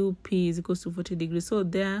RQP is equals to 40 degrees. So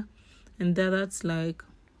there and there, that's like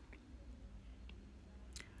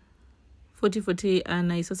 40,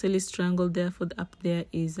 and isosceles triangle, therefore up there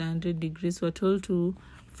is 100 degrees. We're told to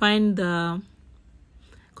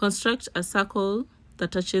construct a circle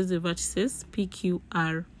that touches the vertices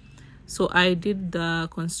PQR. So I did the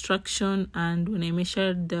construction, and when I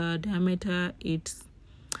measured the diameter, it's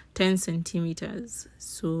 10 centimeters.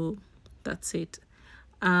 So that's it.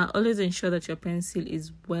 Always ensure that your pencil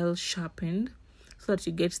is well sharpened so that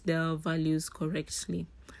you get the values correctly.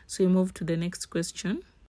 So we move to the next question.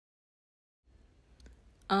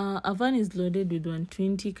 A van is loaded with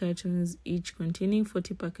 120 cartons, each containing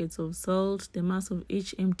 40 packets of salt. The mass of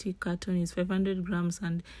each empty carton is 500 grams,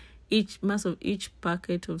 and each mass of each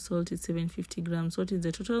packet of salt is 750 grams. What is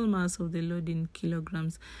the total mass of the load in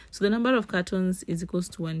kilograms? So the number of cartons is equals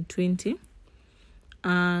to 120,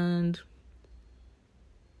 and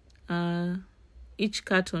each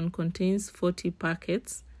carton contains 40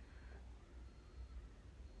 packets,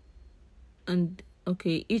 and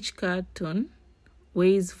each carton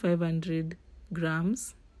weighs 500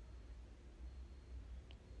 grams,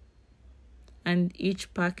 and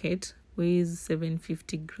each packet weighs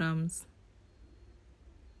 750 grams.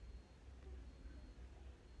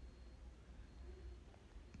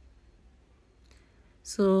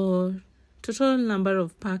 So total number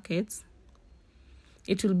of packets,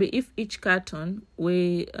 it will be, if each carton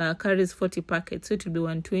carries 40 packets, so it will be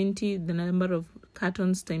 120, the number of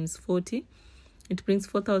cartons times 40, it brings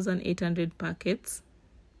 4,800 packets.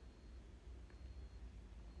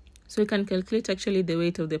 So you can calculate actually the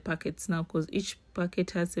weight of the packets now, because each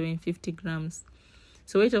packet has 750 grams.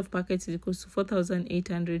 So weight of packets is equal to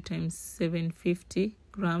 4,800 times 750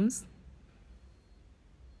 grams.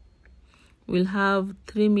 We'll have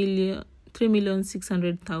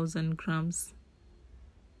 3,600,000 grams.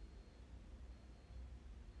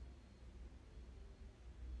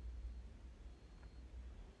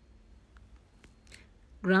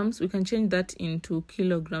 Grams, we can change that into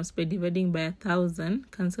kilograms by dividing by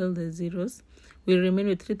 1,000, cancel the zeros. We remain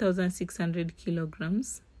with 3,600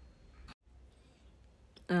 kilograms.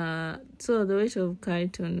 So the weight of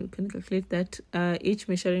carton, we can calculate that, each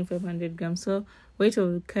measuring 500 grams. So weight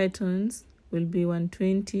of cartons will be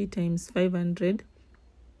 120 times 500,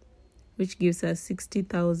 which gives us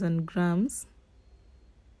 60,000 grams.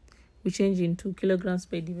 We change into kilograms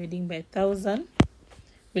by dividing by 1,000.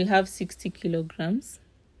 We'll have 60 kilograms.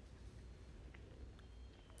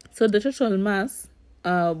 So the total mass,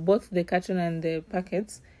 both the carton and the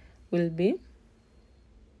packets, will be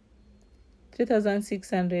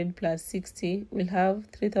 3,600 plus 60. We'll have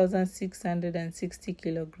 3,660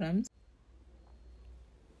 kilograms.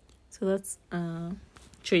 So that's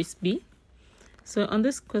choice B. So on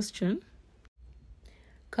this question,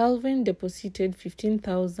 Calvin deposited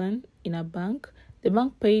 15,000 in a bank. The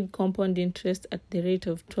bank paid compound interest at the rate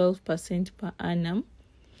of 12% per annum.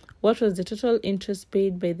 What was the total interest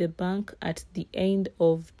paid by the bank at the end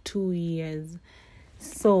of 2 years?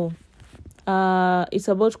 So it's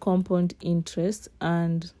about compound interest,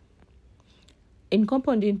 and in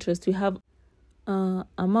compound interest we have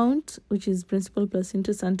amount, which is principal plus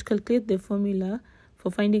interest, and to calculate the formula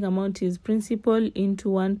for finding amount is principal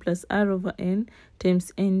into 1 plus r over n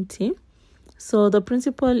times nt. So the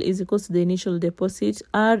principal is equal to the initial deposit,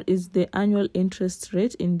 r is the annual interest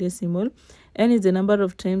rate in decimal, n is the number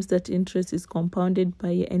of times that interest is compounded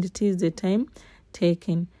by, and t is the time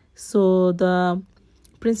taken. So the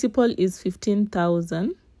principal is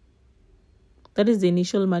 15,000. That is the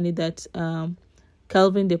initial money that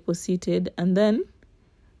Calvin deposited, and then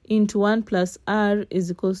into 1 plus r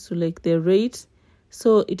is equals to like the rate.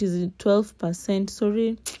 So it is 12%.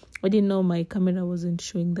 Sorry, I didn't know my camera wasn't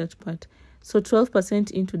showing that part. So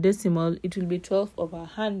 12% into decimal, it will be 12 over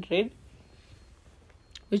 100,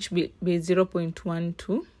 which will be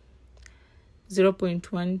 0.12.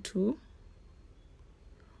 0.12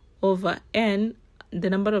 over n, the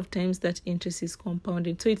number of times that interest is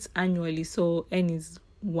compounded. So it's annually, so n is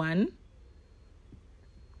 1.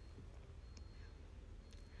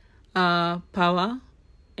 Power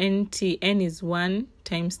nt, n is 1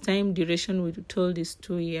 times time. Duration we told is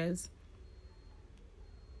 2 years.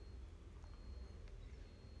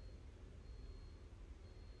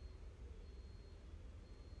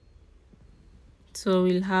 So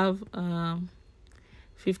we'll have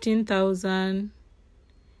 15,000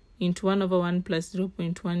 into 1 over 1 plus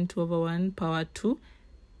 0.12 over 1 power 2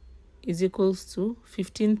 is equals to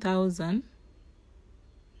 15,000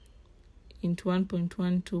 into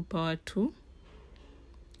 1.12 power 2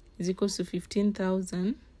 is equals to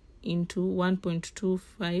 15,000 into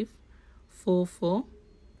 1.2544.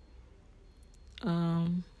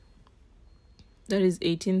 That is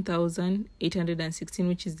 18,816,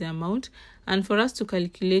 which is the amount. And for us to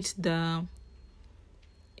calculate the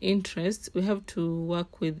interest, we have to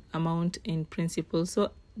work with amount and principal.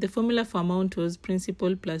 So the formula for amount was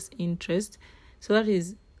principal plus interest. So that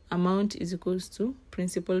is amount is equals to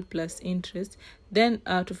principal plus interest. Then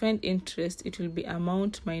to find interest, it will be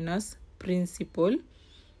amount minus principal.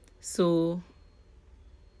 So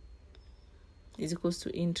is equals to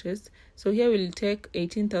interest. So here we'll take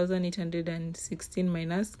 18,816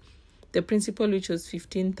 minus the principal, which was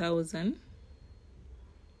 15,000.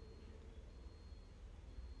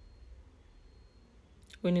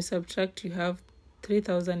 When you subtract, you have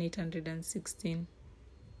 3,816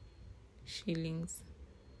 shillings.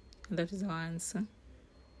 And that is our answer.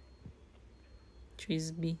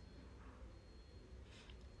 Choice B.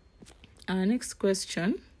 Our next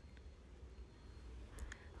question.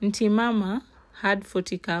 Ntimama had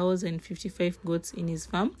 40 cows and 55 goats in his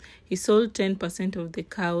farm. He sold 10% of the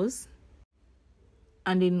cows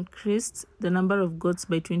and increased the number of goats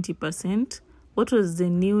by 20%. What was the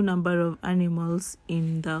new number of animals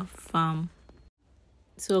in the farm?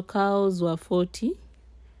 So cows were 40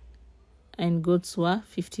 and goats were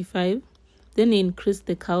 55. Then he increased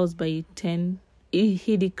the cows by 10.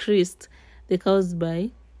 He decreased the cows by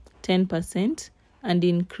 10% and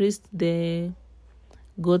increased the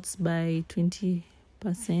goats by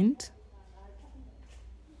 20%.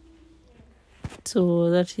 So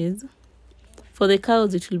that is, for the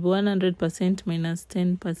cows it will be 100% minus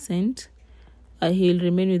 10%. He'll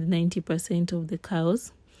remain with 90% of the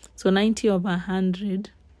cows. So 90 over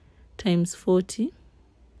 100 times 40.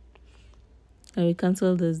 We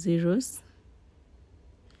cancel the zeros.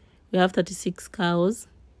 We have 36 cows.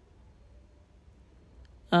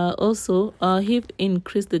 Also, he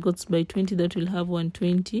increased the goats by 20, that will have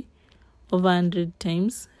 120 over 100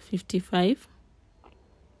 times 55.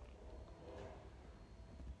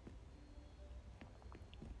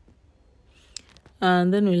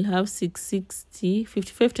 And then we'll have 660.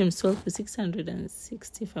 55 times 12 is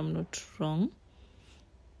 660, if I'm not wrong.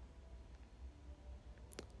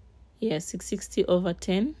 Yeah, 660 over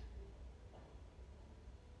 10.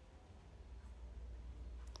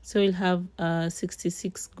 So we'll have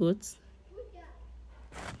 66 goats.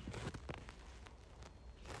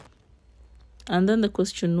 And then the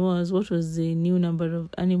question was, what was the new number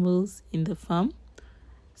of animals in the farm?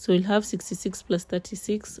 So we'll have 66 plus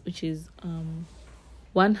 36, which is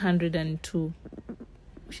 102,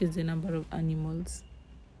 which is the number of animals.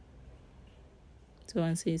 So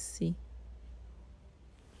answer is C.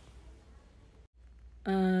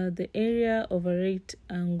 The area of a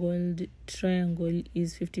right-angled triangle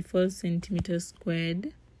is 54 centimeters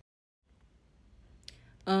squared.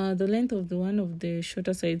 The length of one of the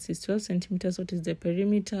shorter sides is 12 centimeters. What is the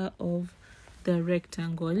perimeter of the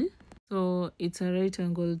rectangle? So it's a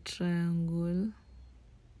right-angled triangle.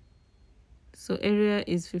 So area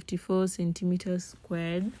is 54 centimeters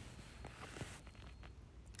squared.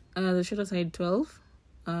 The shorter side 12.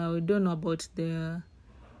 We don't know about the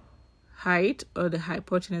height or the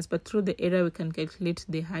hypotenuse, but through the area we can calculate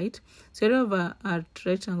the height. So area of a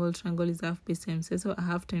right-angled triangle is half base times height. So a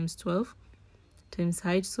half times 12 times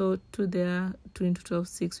height. So 2 there, 2 into 12,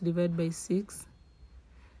 6, divide by 6.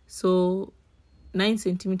 So 9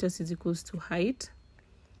 centimeters is equals to height.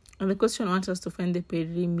 And the question wants us to find the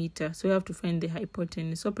perimeter. So we have to find the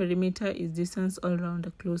hypotenuse. So perimeter is distance all around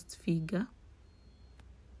a closed figure.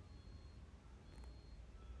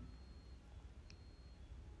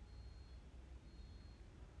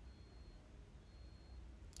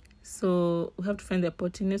 So we have to find the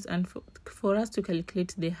hypotenuse, and for us to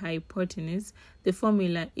calculate the hypotenuse, the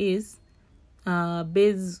formula is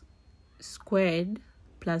base squared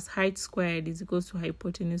plus height squared is equals to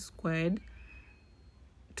hypotenuse squared.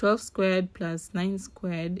 12 squared plus 9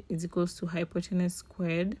 squared is equals to hypotenuse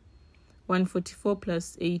squared. 144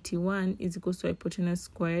 plus 81 is equals to hypotenuse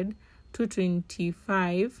squared.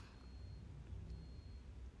 225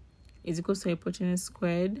 is equals to hypotenuse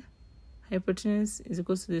squared. Hypotenuse is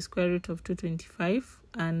equals to the square root of 225,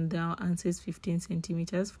 and our answer is 15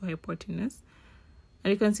 centimeters for hypotenuse.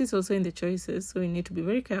 And you can see it's also in the choices, so we need to be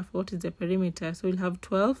very careful. What is the perimeter? So we'll have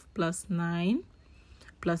 12 plus 9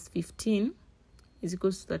 plus 15 is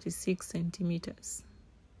equals to 36 centimeters.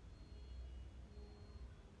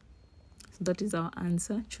 So that is our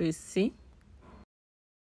answer, choice C.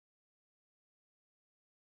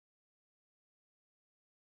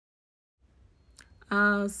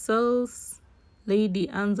 Sales lady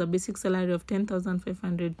earns a basic salary of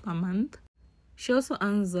 10,500 per month. She also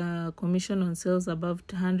earns a commission on sales above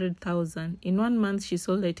 100,000. In 1 month, she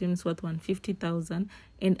sold items worth 150,000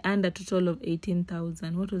 and earned a total of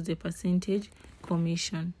 18,000. What was the percentage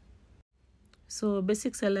commission? So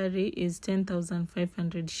basic salary is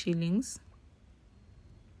 10,500 shillings.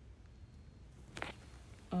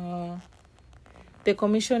 The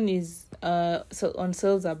commission is so on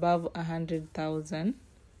sales above 100,000.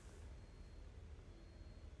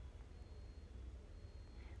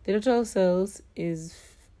 The total sales is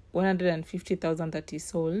 150,000 that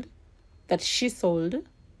she sold.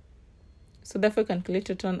 So therefore, calculate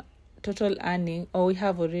total earning, or we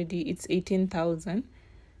have already, it's 18,000.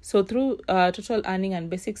 So through total earning and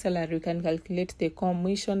basic salary, we can calculate the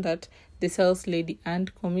commission that the sales lady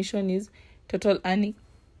earned. Commission is total earning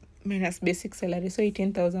minus basic salary. So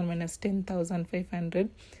 18,000 minus 10,500.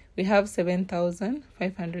 We have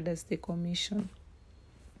 7,500 as the commission.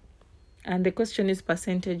 And the question is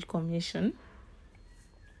percentage commission.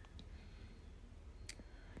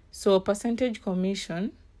 So percentage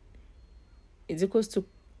commission is equals to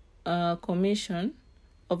commission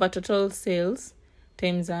over total sales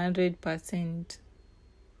times 100%.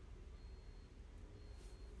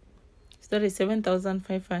 So that is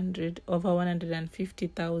 7,500 over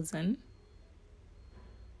 150,000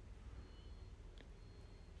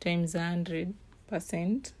 times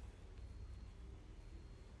 100%.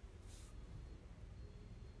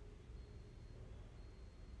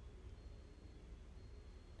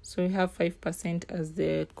 So we have 5% as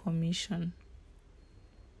the commission.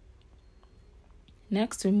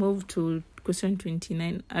 Next, we move to question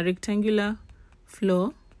 29. A rectangular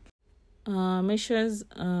floor measures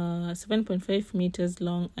 7.5 meters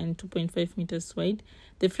long and 2.5 meters wide.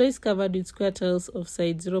 The floor is covered with square tiles of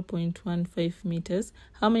side 0.15 meters.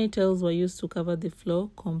 How many tiles were used to cover the floor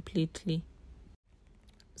completely?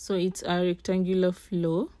 So it's a rectangular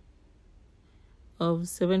floor of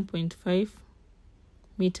 7.5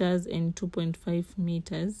 meters and 2.5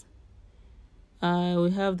 meters.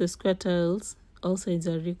 We have the square tiles, all sides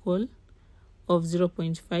are equal, of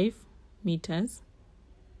 0.5 meters.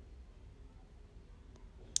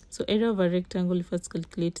 So area of a rectangle, if let's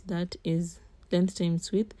calculate that, is length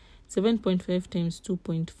times width. 7.5 times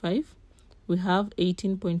 2.5, we have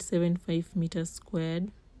 18.75 meters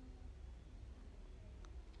squared.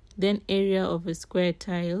 Then area of a square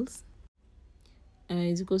tiles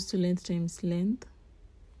is equals to length times length.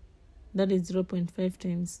 That is 0.5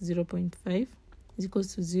 times 0.5 is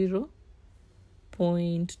equals to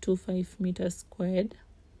 0.25 meters squared.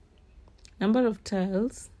 Number of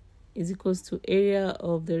tiles is equals to area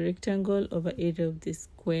of the rectangle over area of the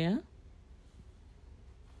square.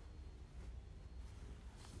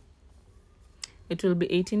 It will be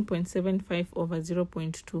 18.75 over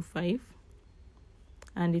 0.25.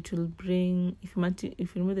 And it will bring, if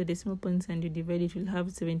you remove the decimal points and you divide, it will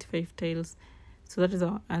have 75 tiles. So that is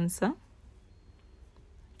our answer,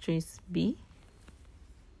 choice B.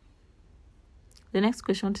 The next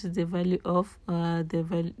question is the value of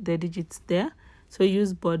the digits there. So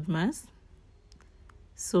use board mass.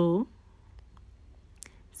 So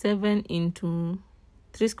 7 into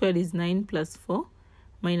 3 squared is 9 plus 4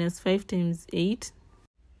 minus 5 times 8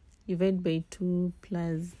 divided by 2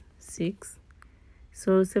 plus 6.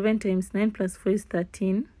 So 7 times 9 plus 4 is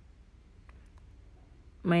 13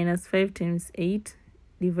 minus 5 times 8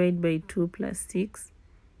 divided by 2 plus 6.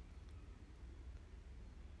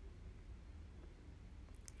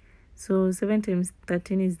 So 7 times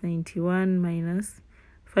 13 is 91 minus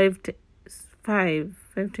 5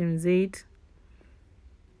 times 8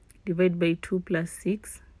 divided by 2 plus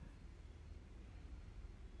 6.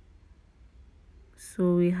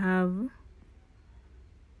 So we have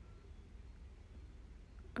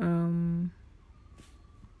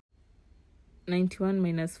 91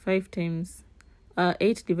 minus 5 times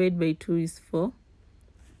 8 divided by 2 is 4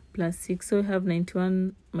 plus 6. So we have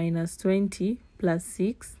 91 minus 20 plus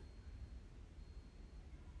 6.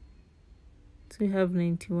 So we have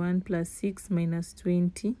 91 plus 6 minus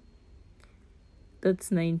 20.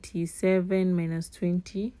 That's 97 minus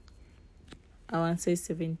 20. Our answer is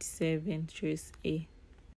 77, choice A.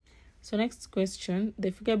 So next question,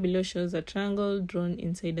 the figure below shows a triangle drawn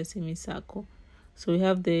inside a semicircle. So we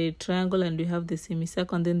have the triangle and we have the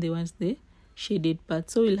semicircle, and then they want the shaded part.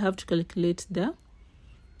 So we'll have to calculate the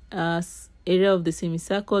area of the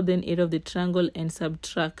semicircle, then area of the triangle, and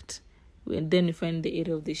subtract. And then we find the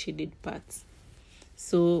area of the shaded parts.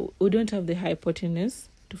 So we don't have the hypotenuse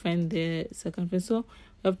to find the circumference. So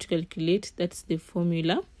we have to calculate. That's the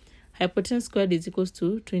formula. Hypotenuse squared is equals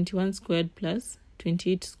to 21 squared plus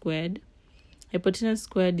 28 squared. Hypotenuse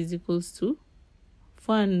squared is equals to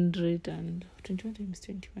 400, and 21 times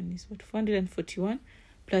 21 is what? 441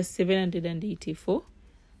 plus 784.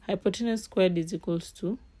 Hypotenuse squared is equals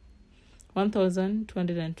to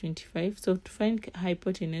 1225. So to find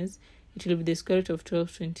hypotenuse, it will be the square root of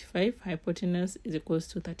 1225. Hypotenuse is equals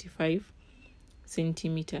to 35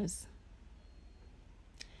 centimeters.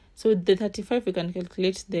 So with the 35, we can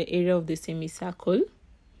calculate the area of the semicircle,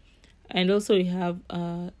 and also we have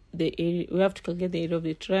the area. We have to calculate the area of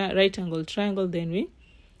the right angle triangle. Then we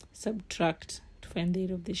subtract to find the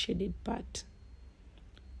area of the shaded part.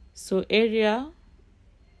 So area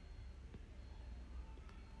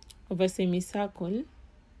of a semicircle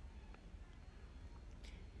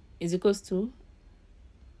is equals to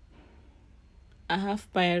a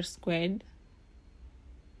half pi r squared.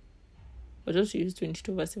 But also use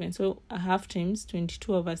 22 over 7. So a half times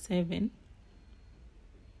 22 over 7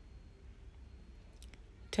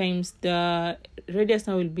 times the radius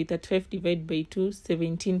now will be 35 divided by 2,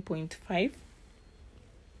 17.5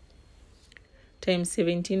 times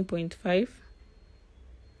 17.5.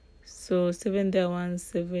 So 7 there, 1,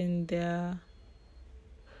 7 there,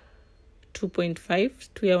 2.5,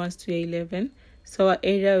 2 here, 1, 2 here, 11. So our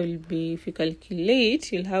area will be, if you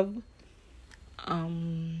calculate, you'll have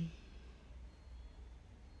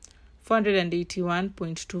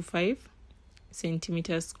 481.25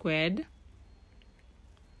 centimeters squared.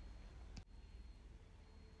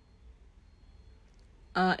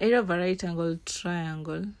 Area of a right angle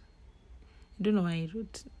triangle. I don't know why I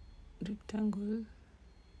wrote rectangle.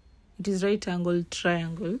 It is right angle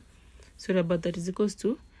triangle. Sorry about that. Is equals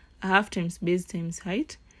to a half times base times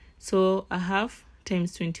height. So a half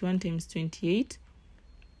times 21 times 28.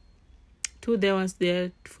 2 there, once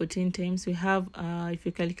there, 14 times. We have, if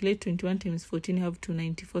you calculate 21 times 14, you have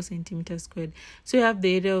 294 centimeters squared. So you have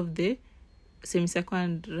the area of the semicircle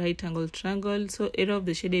and right angle triangle. So area of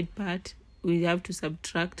the shaded part, we have to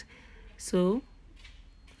subtract. So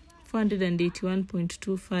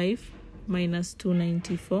 481.25 minus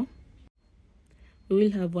 294. We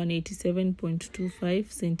will have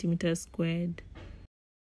 187.25 centimeters squared.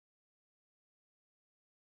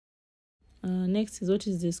 Next is, what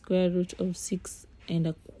is the square root of 6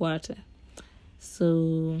 1/4?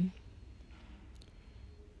 So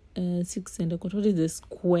 6 1/4, what is the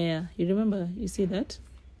square? You remember, you see that?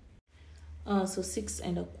 So 6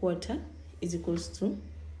 1/4 is equals to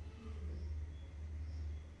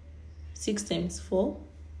 6 times 4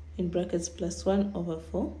 in brackets plus 1 over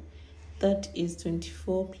 4. That is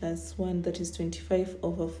 24 plus 1, that is 25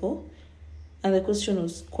 over 4. And the question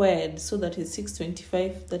was squared, so that is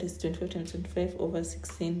 625, that is 25 times 25 over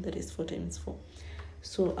 16, that is 4 times 4.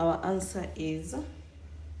 So our answer is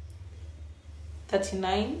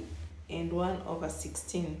 39 and 1 over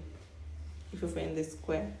 16, if you find the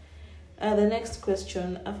square. The next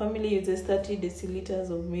question, a family uses 30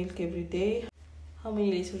 deciliters of milk every day. How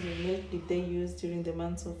many liters of milk did they use during the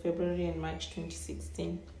months of February and March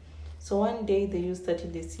 2016? So one day they use 30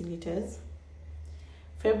 deciliters.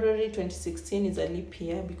 February 2016 is a leap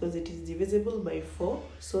year because it is divisible by 4,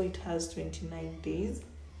 so it has 29 days.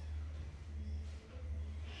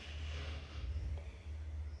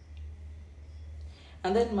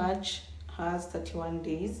 And then March has 31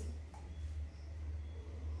 days.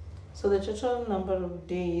 So the total number of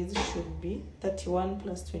days should be 31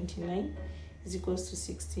 plus 29 is equals to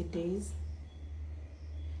 60 days.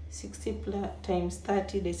 60 times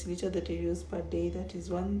 30 deciliter that you use per day, that is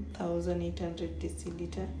 1,800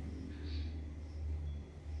 deciliter.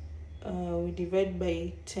 We divide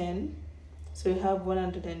by 10, so we have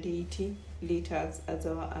 180 liters as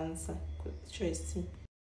our answer. Choice C.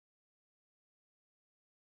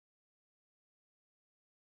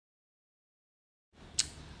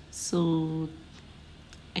 So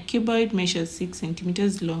a cuboid measures 6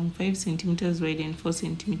 centimeters long, 5 centimeters wide, and 4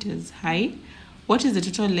 centimeters high. what is the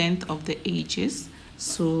total length of the edges?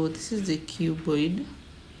 So this is the cuboid.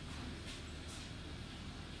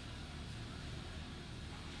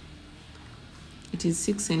 It is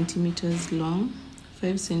 6 centimeters long,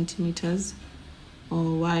 5 centimeters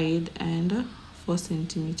wide, and 4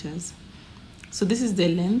 centimeters. So this is the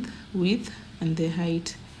length, width, and the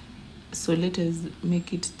height. So let us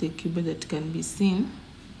make it the cuboid that can be seen.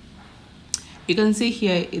 You can see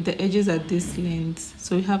here the edges are this length.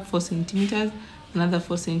 So we have 4 centimeters, another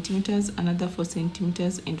 4 centimeters, another 4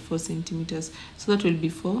 centimeters, and 4 centimeters. So that will be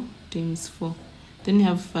 4 times 4. Then we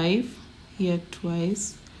have 5 here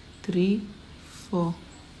twice, 3, 4.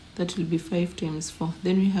 That will be 5 times 4.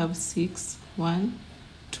 Then we have 6, 1,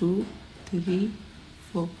 2, 3,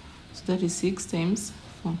 4. So that is 6 times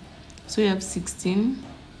 4. So we have 16,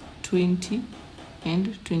 20,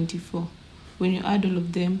 and 24. When you add all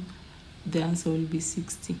of them, the answer will be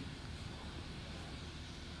 60.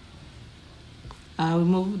 We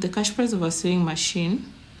move. The cash price of a sewing machine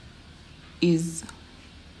is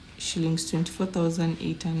shillings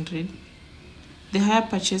 24,800. The higher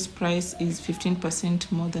purchase price is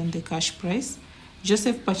 15% more than the cash price.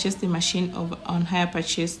 Joseph purchased the machine on higher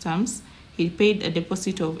purchase terms. He paid a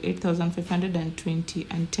deposit of 8,520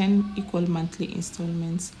 and 10 equal monthly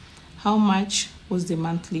installments. How much was the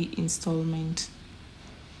monthly installment?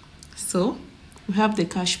 So we have the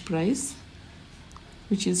cash price,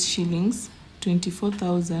 which is shillings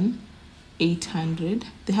 24,800.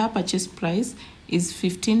 The higher purchase price is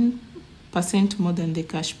 15% more than the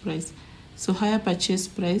cash price. So higher purchase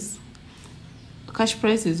price, cash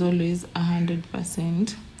price is always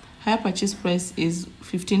 100%. Higher purchase price is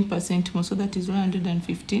 15% more, so that is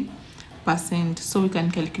 115%. So we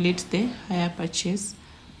can calculate the higher purchase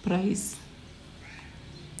price.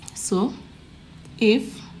 So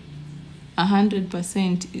if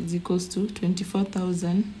 100% is equals to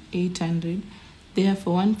 24,800,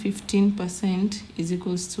 therefore 115% is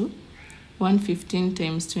equals to 115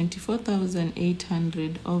 times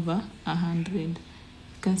 24,800 over 100.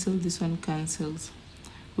 Cancel this one, cancels.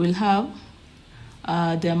 We'll have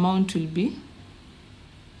the amount will be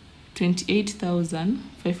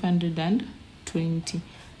 28,520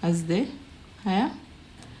 as the higher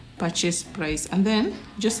purchase price. And then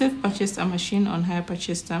Joseph purchased a machine on higher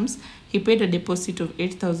purchase terms. He paid a deposit of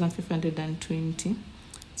 8,520.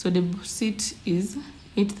 So the deposit is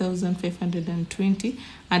 8,520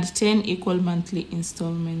 and 10 equal monthly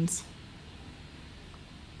installments.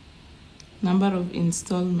 Number of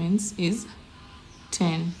installments is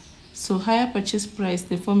 10. So higher purchase price,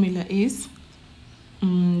 the formula is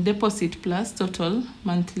deposit plus total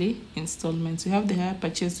monthly installments. We have the higher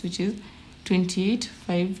purchase, which is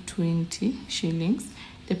 28,520 shillings.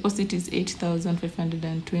 Deposit is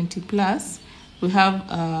 8,520 plus we have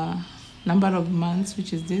number of months,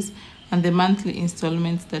 which is this, and the monthly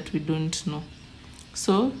installments that we don't know.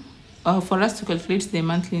 So for us to calculate the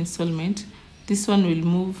monthly installment, this one will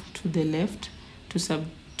move to the left to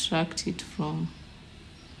subtract it from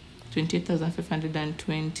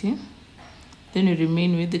 28,520. Then we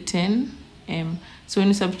remain with the 10M. So when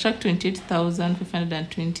you subtract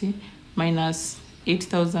 28,520 minus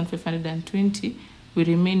 8,520, we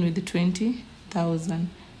remain with the 20,000.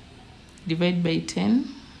 Divide by 10.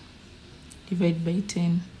 Divide by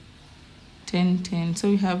 10. 10, 10. So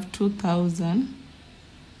we have 2,000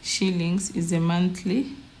 shillings is a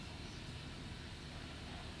monthly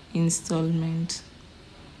installment.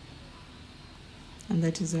 And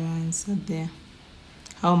that is our answer there.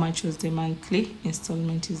 How much was the monthly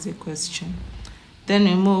installment is the question. Then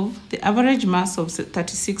we move. The average mass of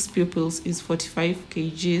 36 pupils is 45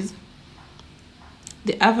 kgs.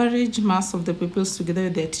 The average mass of the pupils together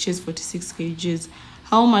with their teachers is 46 kgs.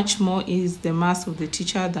 How much more is the mass of the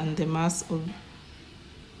teacher than the mass of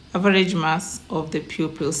average mass of the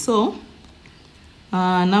pupils? So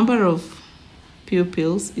number of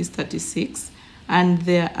pupils is 36 and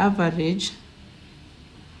their average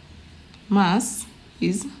mass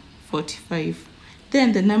is 45.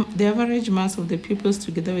 Then the average mass of the pupils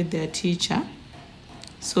together with their teacher.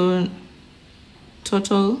 So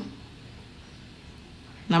total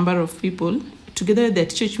number of people together with their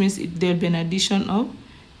teacher, which means there will be an addition of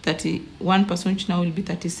 31 person, which now will be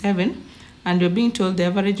 37. And we're being told the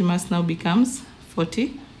average mass now becomes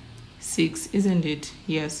 46, isn't it?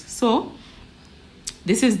 Yes. So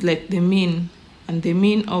this is like the mean, and the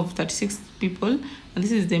mean of 36 people, and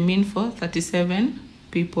this is the mean for 37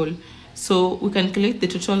 people. So we can calculate the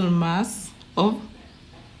total mass of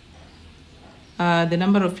the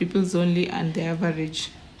number of pupils only and the average.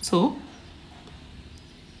 So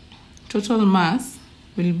total mass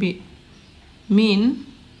will be mean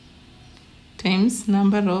times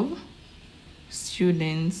number of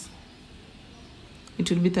students. It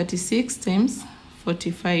will be 36 times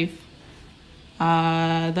 45.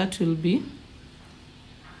 That will be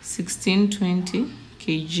 1620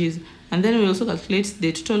 kgs. And then we also calculate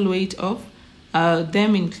the total weight of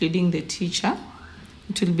them, including the teacher.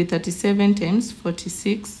 It will be 37 times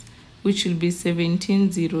 46, which will be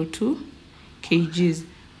 1702 kgs.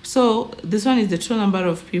 So this one is the total number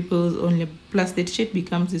of pupils only, plus the teacher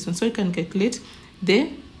becomes this one. So you can calculate the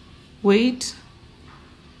weight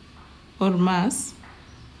or mass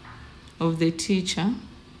of the teacher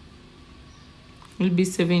will be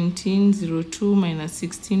 1702 minus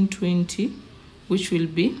 1620, which will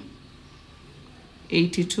be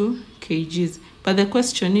 82 kgs. But the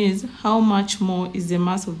question is, how much more is the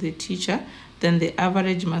mass of the teacher than the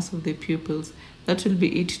average mass of the pupils? That will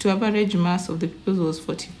be 82. Average mass of the pupils was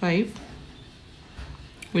 45.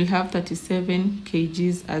 We'll have 37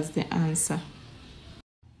 kgs as the answer.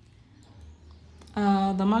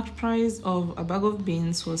 The marked price of a bag of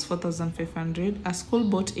beans was 4,500. A school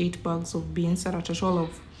bought 8 bags of beans at a total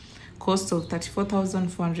of cost of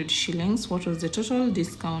 34,400 shillings. What was the total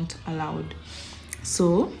discount allowed?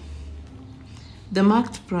 So the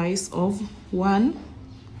marked price of one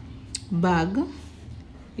bag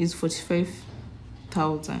is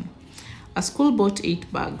 45,000. A school bought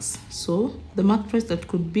 8 bags, so the marked price that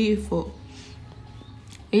could be for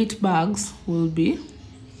 8 bags will be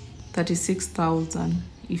 36,000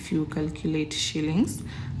 if you calculate shillings.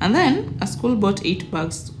 And then a school bought 8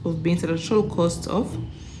 bags of beans at a total cost of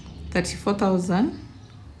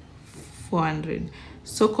 34,400.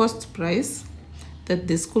 So cost price that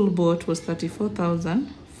the school bought was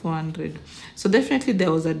 34,400. So definitely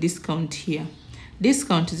there was a discount here.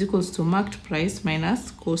 Discount is equals to marked price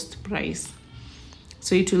minus cost price.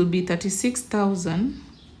 So it will be 36,000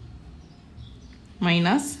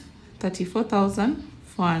 minus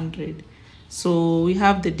 34,400. So we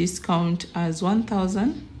have the discount as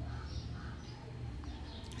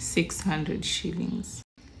 1,600 shillings.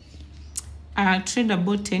 A trader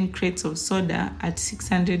bought 10 crates of soda at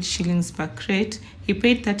 600 shillings per crate. He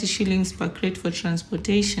paid 30 shillings per crate for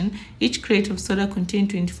transportation. Each crate of soda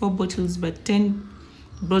contained 24 bottles, but 10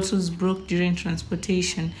 bottles broke during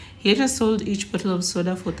transportation. He later sold each bottle of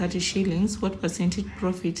soda for 30 shillings. What percentage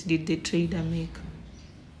profit did the trader make?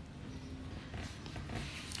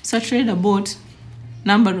 So trader bought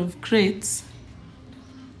number of crates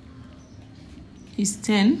is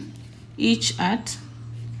 10, each at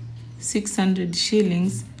 600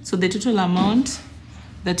 shillings. So the total amount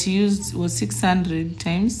that he used was 600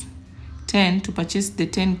 times 10 to purchase the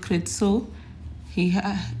 10 crates. So the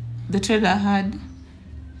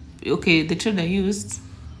trader used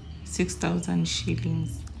 6,000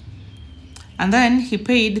 shillings. And then he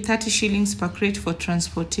paid 30 shillings per crate for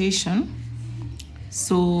transportation.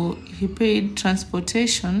 So he paid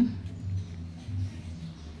transportation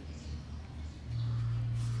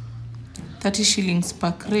 30 shillings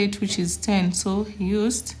per crate, which is 10. So he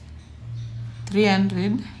used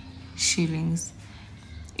 300 shillings.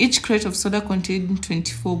 Each crate of soda contained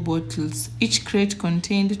 24 bottles. Each crate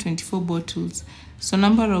contained 24 bottles. So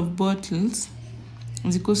number of bottles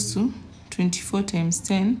is equals to 24 times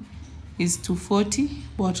 10 is 240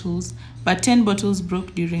 bottles. But 10 bottles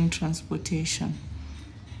broke during transportation.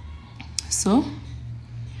 So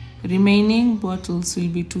remaining bottles will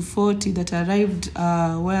be 240 that arrived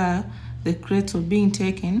where the crates were being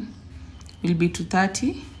taken will be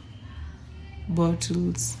 230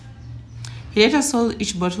 bottles. He later sold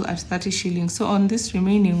each bottle at 30 shillings. So on these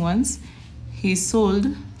remaining ones, he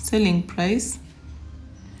sold selling price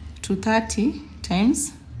 230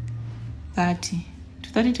 times 30.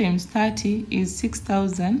 230 times 30 is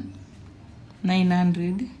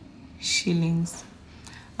 6,900 shillings.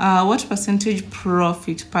 What percentage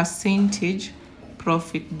profit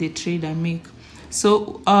the trader make?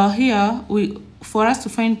 So here for us to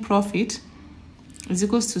find profit is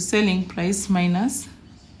equals to selling price minus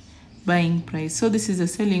buying price. So this is the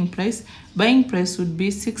selling price. Buying price would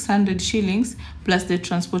be 600 shillings plus the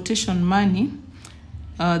transportation money,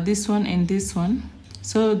 this one and this one.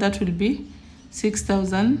 So that will be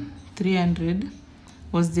 6,300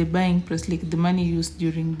 was the buying price, like the money used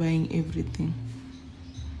during buying everything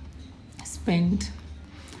spent.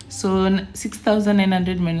 So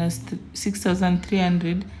 6,900 minus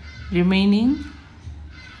 6,300, remaining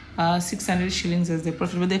 600 shillings as the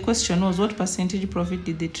profit. But the question was, what percentage profit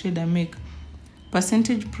did the trader make?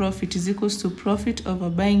 Percentage profit is equals to profit over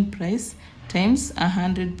buying price times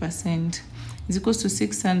 100%. Is equals to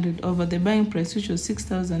 600 over the buying price, which was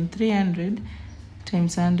 6,300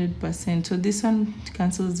 times 100%. So this one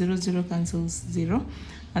cancels 0, 0 cancels 0.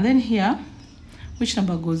 And then here Which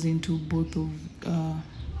number goes into both of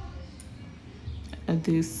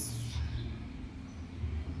this?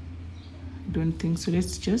 I don't think so.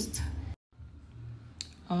 Let's just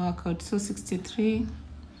work out. So 63,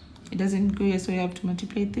 it doesn't go here, so you have to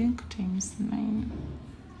multiply, I think, times 9.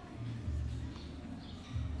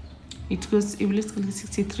 It goes, if let's calculate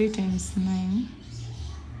 63 times 9,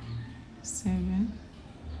 7,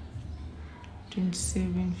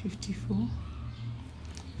 27, 54,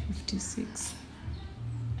 56.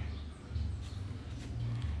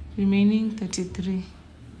 Remaining 33.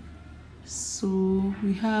 So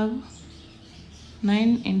we have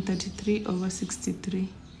 9 and 33 over 63.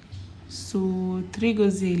 So 3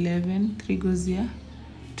 goes here 11, 3 goes here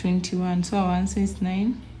 21. So our answer is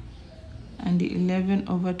 9 and 11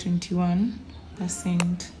 over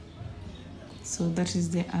 21%. So that is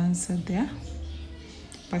the answer there.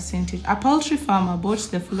 Percentage. A poultry farmer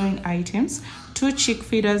bought the following items: 2 chick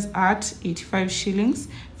feeders at 85 shillings,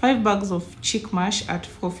 5 bags of chick mash at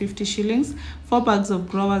 450 shillings, 4 bags of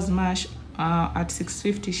growers mash at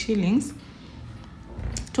 650 shillings,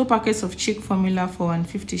 2 packets of chick formula for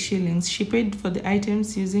 150 shillings. She paid for the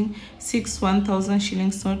items using 6 1,000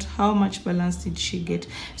 shillings note. How much balance did she get?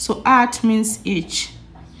 So at means each.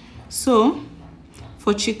 So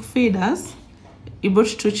for chick feeders, he bought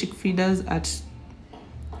 2 chick feeders at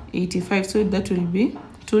 85, so that will be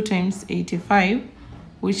 2 times 85,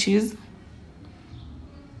 which is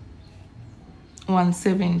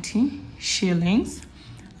 170 shillings.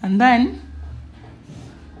 And then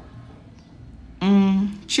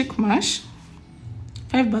chick mash,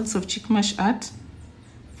 5 bags of chick mash at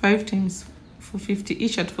 5 times 450,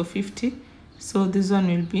 each at 450. So this one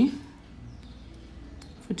will be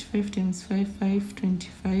 45 times 5,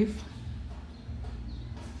 525.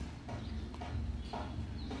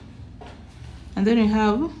 And then we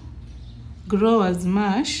have growers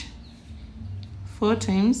mash, 4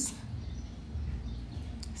 times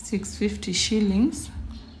 650 shillings.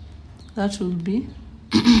 That will be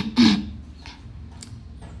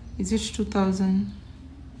is it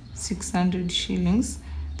 2,600 shillings.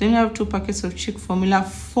 Then we have 2 packets of chick formula,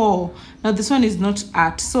 4. Now this one is not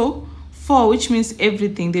at, so 4, which means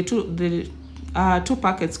everything. The two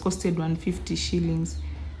packets costed 150 shillings.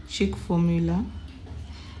 Chick formula,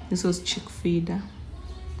 this was chick feeder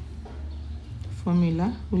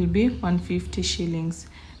formula, will be 150 shillings.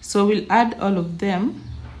 So we'll add all of them.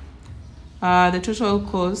 The total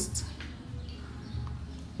cost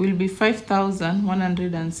will be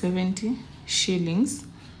 5,170 shillings.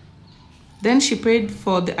 Then she paid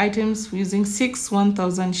for the items using 6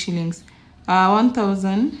 1,000 shillings.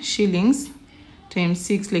 1,000 shillings times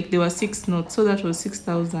 6, like there were 6 notes, so that was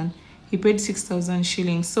 6,000. He paid 6,000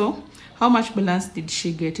 shillings. So how much balance did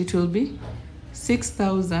she get? It will be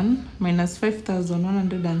 6,000 minus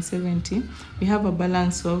 5,170. We have a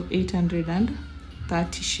balance of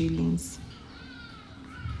 830 shillings.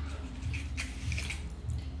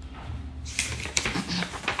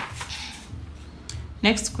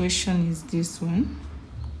 Next question is this one.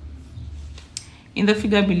 In the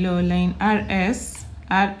figure below, line RS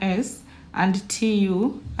and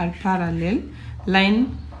TU are parallel.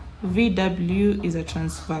 Line VW is a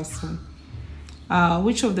transversal.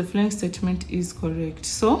 Which of the following statement is correct?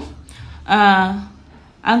 So,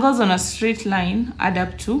 angles on a straight line add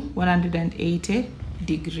up to 180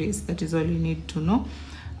 degrees. That is all you need to know.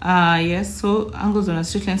 Yes, so angles on a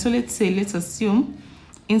straight line. So let's assume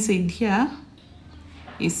inside here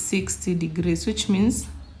is 60 degrees, which means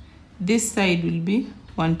this side will be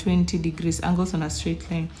 120 degrees, angles on a straight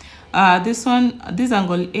line. This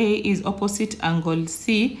angle A is opposite angle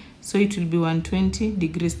C, so it will be 120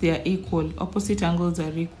 degrees. They are equal. Opposite angles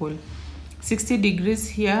are equal. 60 degrees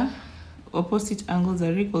here, opposite angles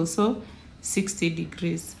are equal, so 60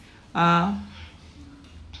 degrees. And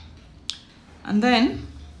then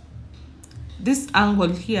this angle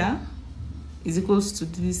here is equals to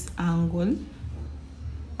this angle.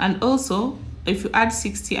 And also, if you add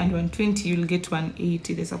 60 and 120, you'll get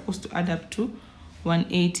 180. They're supposed to add up to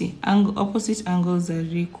 180. Opposite angles are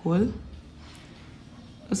equal.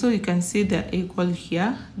 Also, you can see they're equal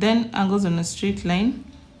here. Then angles on a straight line,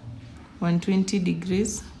 120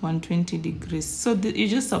 degrees, 120 degrees. So you're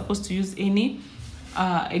just supposed to use any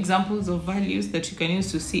examples of values that you can use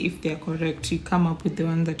to see if they're correct. You come up with the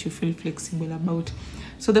one that you feel flexible about.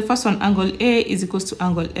 So the first one, angle A is equals to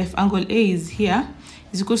angle F. Angle A is here,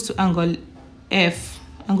 is equals to angle F.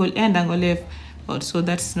 Angle A and angle F. So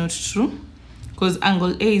that's not true, because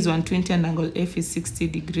angle A is 120 and angle F is 60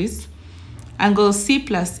 degrees. Angle C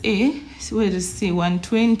plus A, so where is C?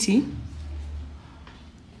 120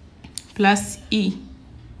 plus E.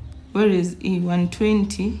 Where is E?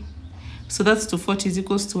 120. So that's 240 is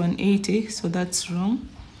equals to 180. So that's wrong.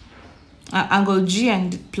 Angle G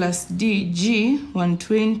and plus D, G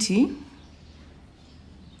 120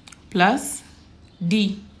 plus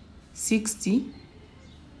D 60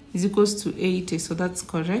 is equals to 80. So that's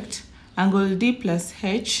correct. Angle D plus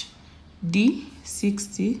H, D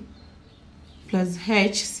 60 plus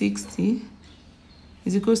H 60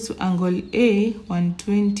 is equals to angle A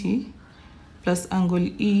 120 plus angle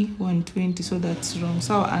E 120. So that's wrong.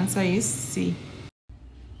 So our answer is C.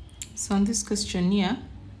 So on this question here,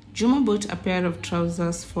 Juma bought a pair of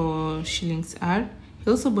trousers for shillings R.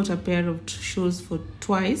 He also bought a pair of shoes for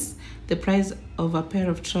twice the price of a pair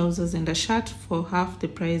of trousers and a shirt for half the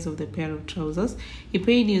price of the pair of trousers. He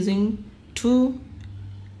paid using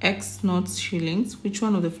 2x shillings. Which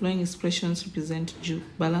one of the following expressions represent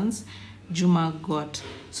balance Juma got?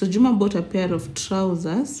 So Juma bought a pair of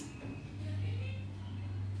trousers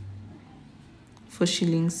for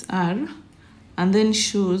shillings R, and then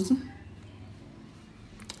shoes,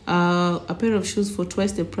 a pair of shoes for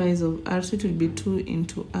twice the price of R, so it will be 2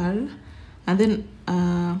 into R, and then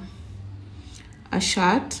a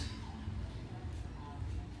shirt,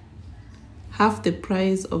 half the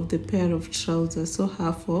price of the pair of trousers, so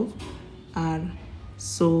half of R.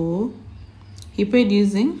 So he paid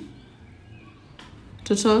using,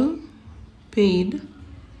 total paid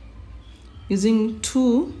using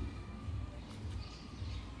 2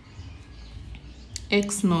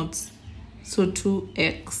 x naughts, so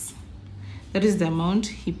 2x, that is the amount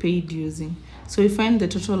he paid using. So we find the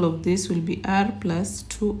total of this will be R plus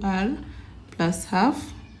 2R plus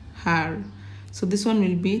half R. So this one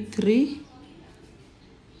will be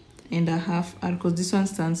 3.5 R, because this one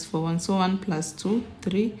stands for 1. So 1 plus 2,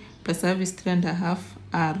 3 plus half is 3.5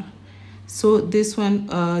 R. So this one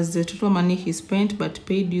is the total money he spent but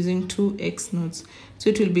paid using 2x naughts.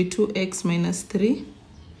 So it will be 2x minus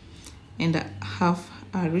 3.5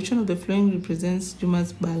 R. Which one of the following represents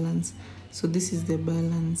Juma's balance? So this is the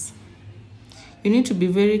balance. You need to be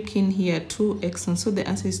very keen here, 2x, and so the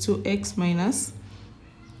answer is 2x minus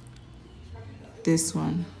this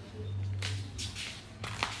one.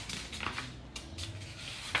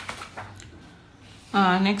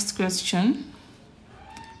 Next question.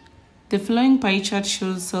 The following pie chart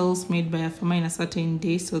shows sales made by a farmer in a certain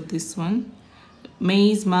day. So this one,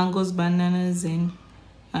 maize, mangoes, bananas, and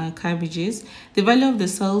cabbages. The value of the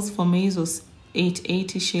sales for maize was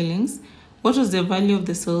 880 shillings. What was the value of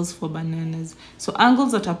the sales for bananas? So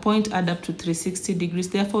angles at a point add up to 360 degrees.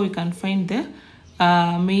 Therefore, we can find the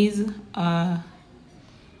maize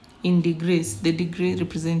in degrees, the degree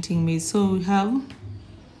representing maize. So we have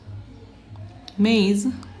maize.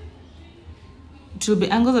 It will be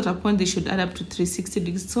angles at a point, they should add up to 360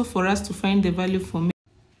 degrees. So for us to find the value for maize,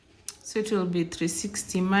 so it will be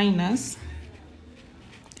 360 minus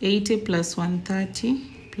 80 plus 130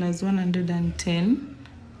 plus 110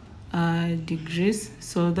 degrees.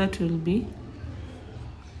 So that will be,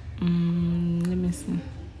 let me see,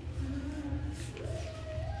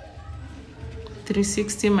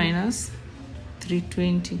 360 minus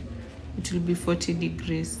 320, it will be 40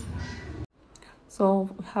 degrees. So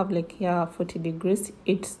we have like here 40 degrees.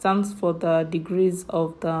 It stands for the degrees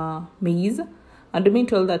of the maize, and we've been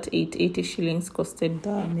told that 880 shillings costed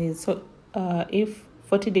the maize. So if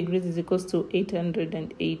 40 degrees is equals to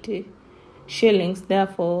 880 shillings,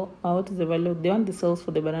 therefore what is the value? They want the sales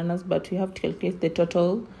for the bananas, but we have to calculate the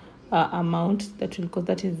total amount that will cost,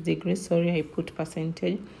 that is degrees. Sorry, I put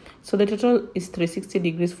percentage. So the total is 360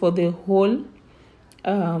 degrees for the whole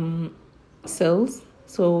sales.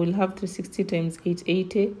 So we'll have 360 times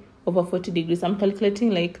 880 over 40 degrees. I'm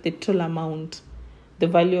calculating like the total amount, the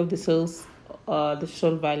value of the sales, the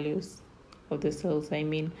total values of the sales, I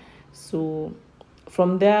mean. So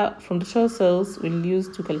from there, from the total sales, we'll use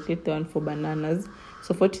to calculate the one for bananas.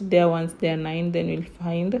 So 40 there, once there 9, then we'll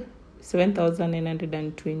find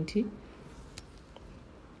 7,920.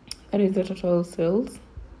 That is the total sales.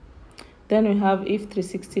 Then we have, if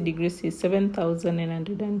 360 degrees is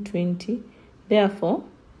 7,920, therefore,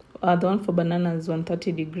 the one for bananas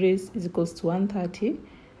 130 degrees is equals to 130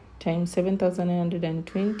 times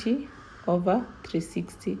 7,920 over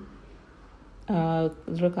 360.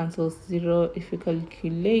 0 cancels 0. If you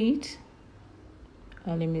calculate,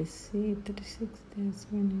 let me see, 36 times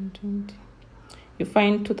 720, you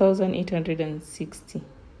find 2,860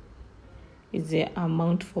 is the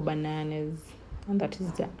amount for bananas, and that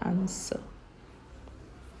is the answer.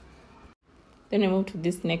 Then we move to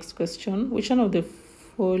this next question. Which one of the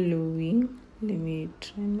following, let me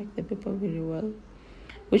try and make the paper very well.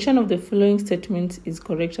 Which one of the following statements is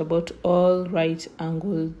correct about all right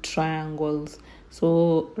angled triangles?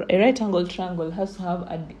 So a right angle triangle has to have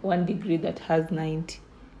a 1 degree that has 90.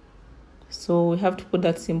 So we have to put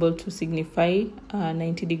that symbol to signify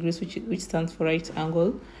 90 degrees, which stands for right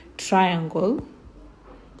angle triangle.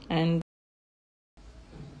 And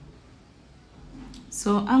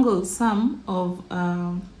so angle sum of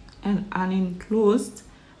an enclosed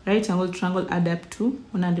right angle triangle add up to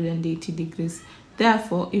 180 degrees.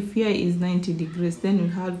 Therefore, if here is 90 degrees, then we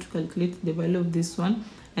have to calculate the value of this one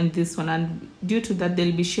and this one. And due to that,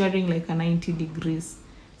 they'll be sharing like a 90 degrees.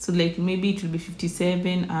 So like maybe it will be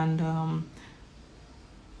 57 and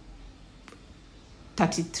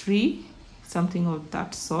 33, something of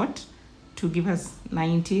that sort, to give us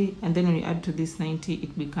 90. And then when we add to this 90,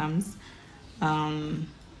 it becomes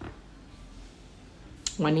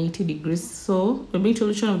 180 degrees. So the main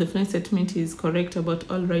solution of the following statement is correct about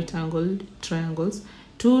all right angled triangles.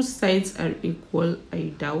 Two sides are equal,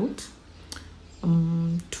 I doubt.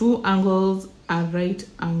 Two angles are right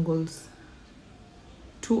angles.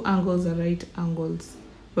 Two angles are right angles.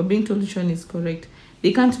 But being solution is correct.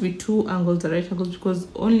 They can't be two angles are right angles because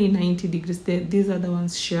only 90 degrees. These are the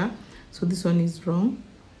ones share. So this one is wrong.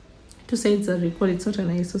 Two sides are equal. It's not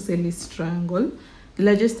an isosceles triangle. The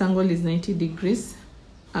largest angle is 90 degrees.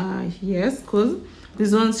 Yes, because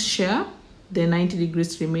these ones share the 90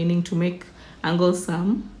 degrees remaining to make angle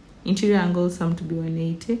sum, interior angle sum, to be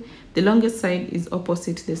 180. The longest side is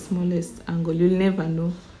opposite the smallest angle. You'll never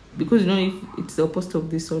know because you know if it's the opposite of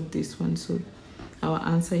this or this one. So our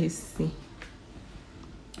answer is C.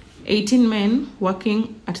 18 men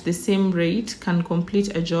working at the same rate can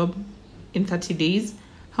complete a job in 30 days.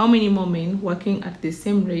 How many more men working at the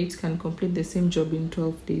same rate can complete the same job in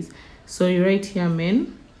 12 days? So you write here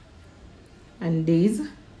men and days.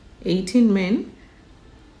 18 men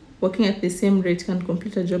working at the same rate can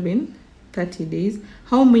complete a job in 30 days.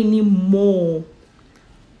 How many more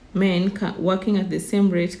men working at the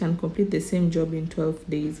same rate can complete the same job in 12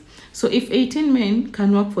 days? So if 18 men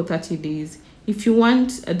can work for 30 days, if you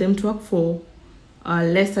want them to work for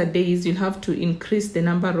lesser days, you'll have to increase the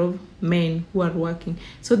number of men who are working.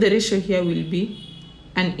 So the ratio here will be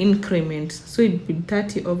an increment. So it will be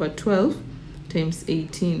 30 over 12 times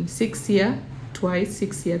 18. 6 year twice,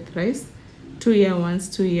 6 year thrice, 2 year once,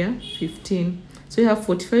 2 year 15. So you have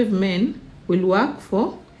 45 men will work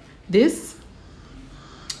for this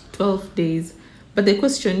 12 days. But the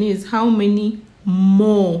question is how many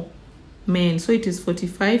more men? So it is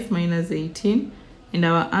 45 minus 18, and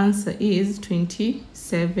our answer is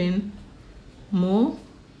 27 more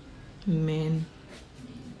men.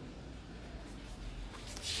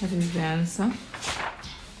 That is the answer.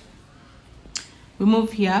 We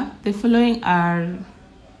move here. The following are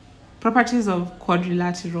properties of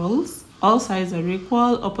quadrilaterals. All sides are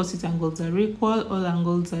equal, opposite angles are equal, all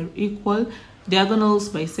angles are equal, diagonals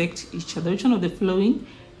bisect each other. Which one of the following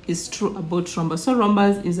is true about rhombus? So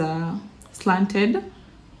rhombus is a slanted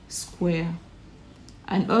square,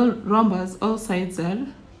 and all rhombus, all sides are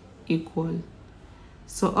equal.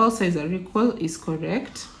 So all sides are equal is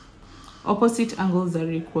correct. Opposite angles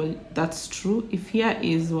are equal, that's true. If here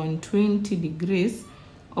is 120 degrees,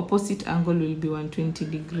 opposite angle will be 120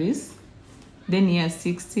 degrees. Then here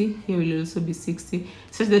 60, here will also be 60,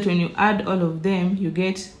 such that when you add all of them, you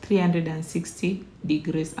get 360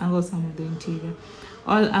 degrees, angle sum of the interior.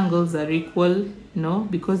 All angles are equal, no,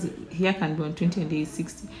 because here can be 120 and here is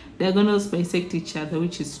 60. Diagonals bisect each other,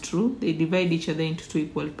 which is true. They divide each other into two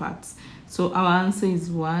equal parts. So our answer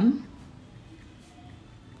is 1,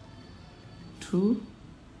 2,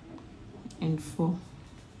 and 4.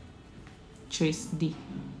 Choice D.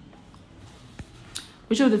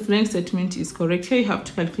 Which of the following statement is correct? Here you have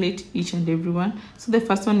to calculate each and every one. So the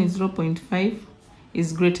first one is 0.5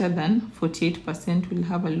 is greater than 48%. We'll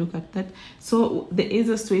have a look at that. So the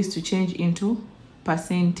easiest way is to change into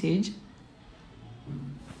percentage.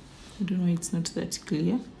 I don't know, it's not that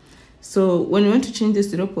clear. So when you want to change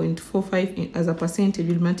this 0.45 as a percentage,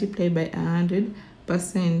 we'll multiply by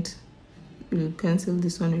 100%. We'll cancel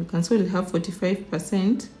this one. We'll cancel. We'll have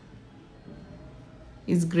 45%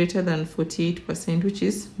 is greater than 48%, which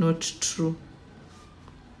is not true.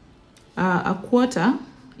 A quarter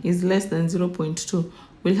is less than 0.2.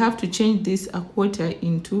 We'll have to change this a quarter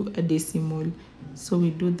into a decimal. So we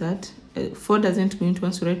do that. 4 doesn't go into,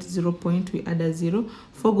 once we write 0 point, we add a 0.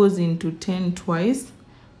 4 goes into 10 twice.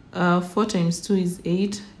 4 times 2 is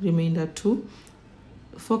 8, remainder 2.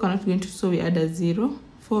 4 cannot go into, so we add a 0.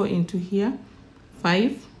 4 into here,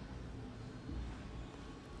 5.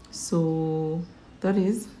 So that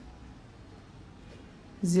is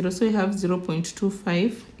 0. So you have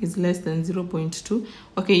 0.25 is less than 0.2.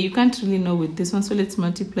 Okay, you can't really know with this one, so let's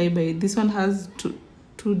multiply by, this one has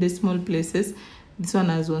two decimal places. This one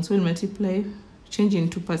has 1, so we'll multiply, change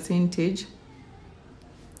into percentage.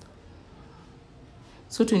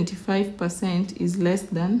 So 25% is less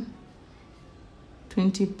than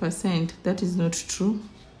 20%. That is not true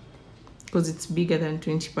because it's bigger than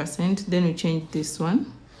 20%. Then we change this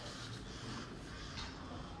one.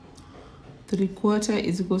 3/4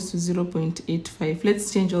 is equals to 0.85.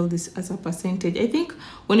 Let's change all this as a percentage. I think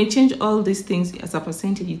when you change all these things as a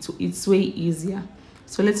percentage, it's way easier.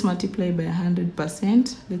 So let's multiply by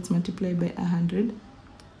 100%. Let's multiply by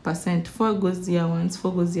 100%. 4 goes here once,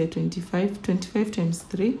 4 goes here 25. 25 times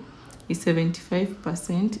 3 is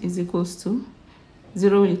 75%, is equals to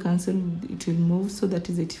 0 will cancel, it will move, so that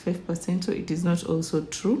is 85%. So it is not also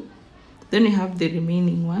true. Then we have the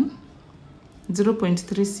remaining one.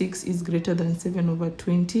 0.36 is greater than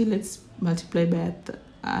 7/20. Let's multiply by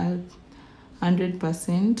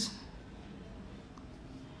 100%.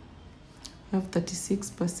 We have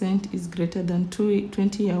 36% is greater than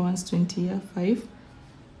 20 here once, 20 here 5,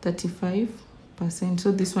 35%.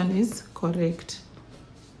 So this one is correct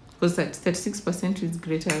because that 36% is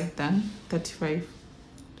greater than 35.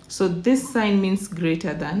 So this sign means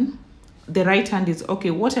greater than. The right hand is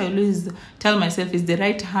okay. What I always tell myself is the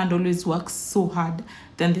right hand always works so hard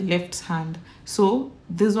than the left hand. So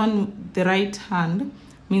this one, the right hand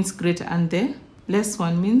means greater, and the less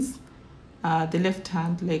one means the left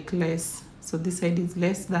hand, like less. So this side is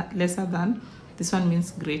lesser than. This one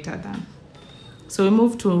means greater than. So we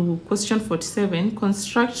move to question 47.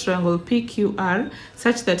 Construct triangle PQR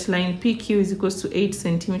such that line PQ is equals to 8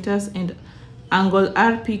 centimeters and angle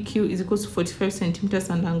RPQ is equals to 45 centimeters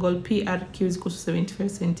and angle PRQ is equals to 75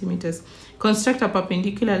 centimeters. Construct a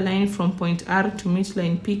perpendicular line from point R to meet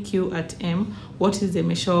line PQ at M. What is the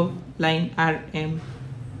measure of line RM?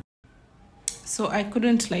 So I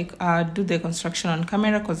couldn't do the construction on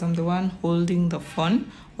camera because I'm the one holding the phone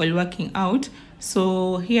while working out.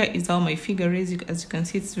 So here is how my figure is. As you can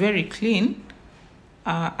see, it's very clean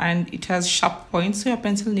and it has sharp points. So your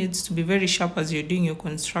pencil needs to be very sharp as you're doing your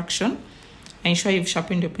construction. Ensure you've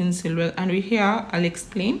sharpened your pencil well. And here I'll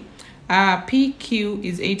explain. PQ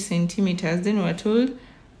is 8 centimeters. Then we're told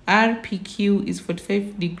RPQ is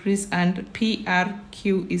 45 degrees and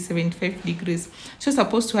PRQ is 75 degrees. So you're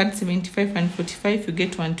supposed to add 75 and 45, you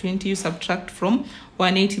get 120. You subtract from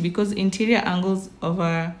 180 because interior angles of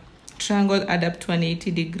a triangle add up to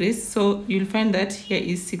 180 degrees. So you'll find that here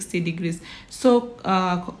is 60 degrees. So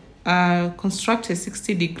construct a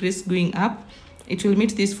 60 degrees going up. It will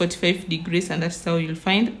meet this 45 degrees, and that's how you'll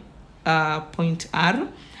find point R.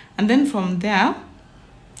 And then from there,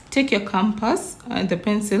 take your compass and the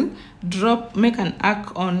pencil, make an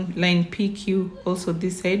arc on line PQ, also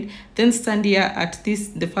this side. Then stand here at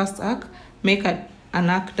the first arc, make an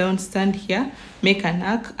arc down, stand here, make an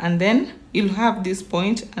arc, and then you'll have this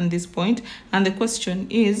point and this point. And the question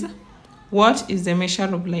is, what is the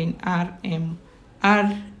measure of line RM?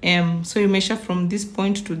 RM. So you measure from this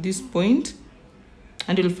point to this point,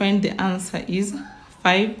 and you'll find the answer is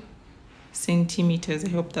 5 centimeters. I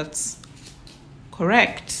hope that's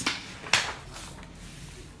correct.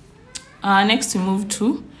 Next, we move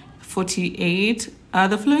to 48.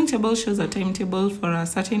 The following table shows a timetable for a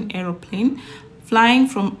certain aeroplane flying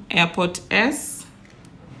from airport S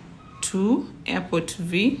to airport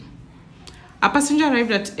V. A passenger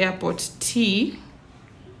arrived at airport T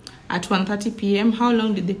at 1:30 p.m. How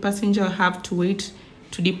long did the passenger have to wait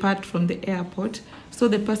to depart from the airport? So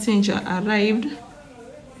the passenger arrived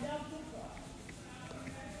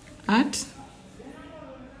at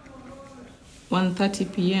 1:30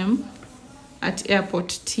 p.m. at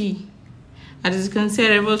airport T. And as you can see,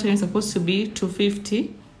 arrival time is supposed to be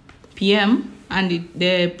 2:50 p.m. and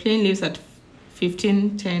the plane leaves at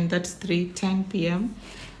 15:10. That's 3:10 p.m.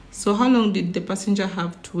 So how long did the passenger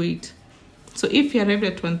have to wait? So if he arrived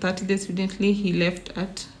at 1:30, then evidently he left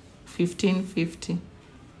at 15:50.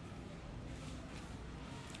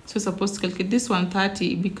 So supposed to calculate this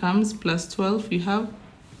 1:30, it becomes plus 12. You have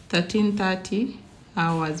 13:30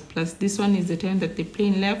 hours plus this one is the time that the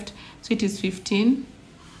plane left. So it is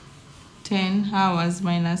 15:10 hours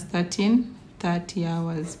minus 13:30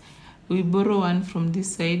 hours. We borrow 1 from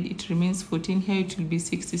this side, it remains 14. Here it will be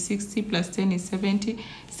 60. 60 plus 10 is 70.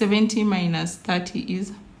 70 minus 30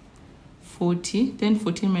 is 40. Then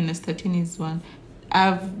 14 minus 13 is 1.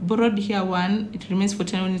 I've borrowed here 1, it remains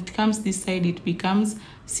 14. When it comes this side, it becomes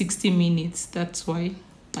 60 minutes. That's why.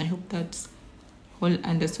 I hope that's all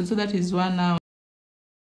understood. So that is 1 hour.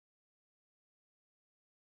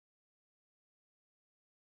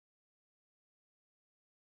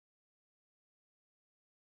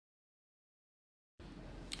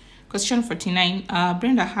 Question 49.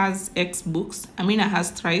 Brenda has X books. Amina has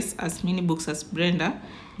thrice as many books as Brenda.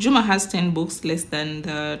 Juma has 10 books, less than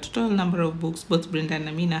the total number of books both Brenda and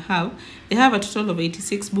Amina have. They have a total of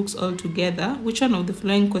 86 books altogether. Which one of the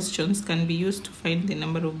following questions can be used to find the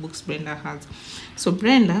number of books Brenda has? So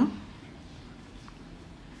Brenda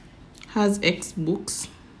has X books.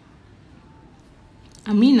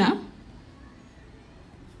 Amina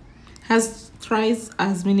has thrice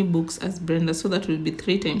as many books as Brenda, so that will be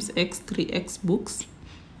 3 times X, 3X books.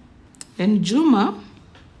 And Juma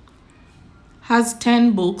has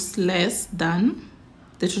 10 books less than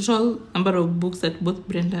the total number of books that both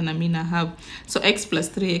Brenda and Amina have. So X plus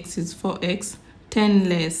 3X is 4X, 10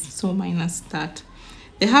 less, so minus that.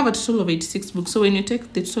 They have a total of 86 books. So when you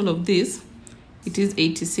take the total of this, it is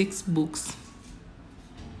 86 books.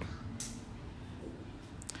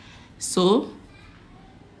 So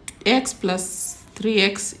X plus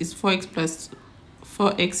 3X is 4X plus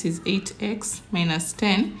 4X is 8X minus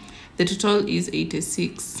 10. The total is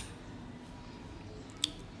 86.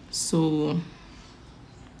 So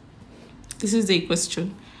this is the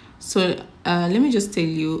question. So let me just tell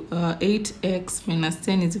you, 8X minus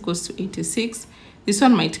 10 is equals to 86. This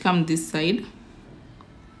one might come this side.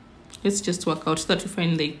 Let's just work out so that we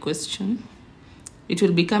find the equation. It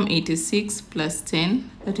will become 86 plus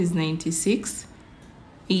 10, that is 96.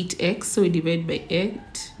 8x, so we divide by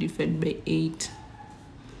 8, divide by 8.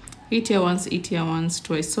 8 here once, 8 here once,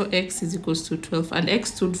 twice. So x is equals to 12, and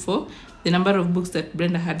x stood for the number of books that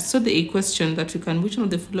Brenda had. So the equation that we can, which one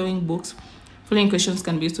of the following questions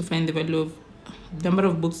can be used to find the value of the number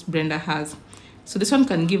of books Brenda has. So this one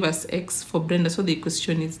can give us x for Brenda. So the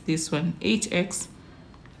equation is this one, 8x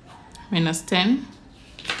minus 10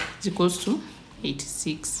 is equals to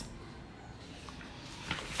 86.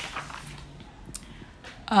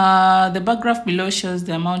 The bar graph below shows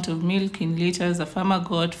the amount of milk in liters a farmer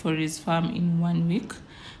got for his farm in 1 week.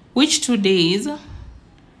 Which two days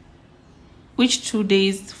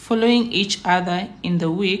following each other in the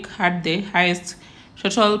week had the highest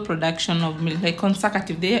total production of milk? Like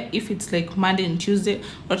consecutive there, if it's like Monday and Tuesday,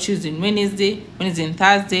 or Tuesday and Wednesday, Wednesday and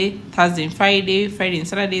Thursday, Thursday and Friday, Friday and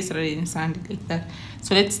Saturday, Saturday and Sunday, like that.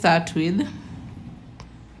 So let's start with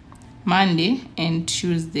Monday and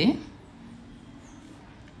Tuesday,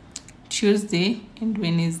 Tuesday and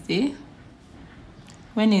Wednesday,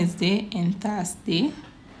 Wednesday and Thursday,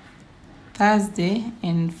 Thursday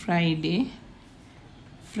and Friday,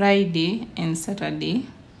 Friday and Saturday,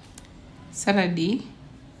 Saturday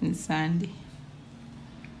and Sunday.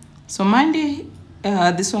 So Monday,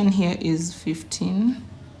 this one here is 15,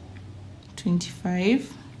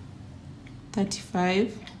 25,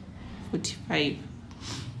 35, 45.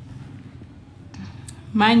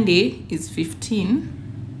 Monday is 15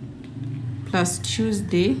 plus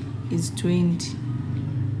Tuesday is 20.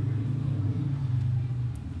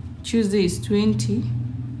 Tuesday is 20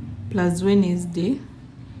 plus Wednesday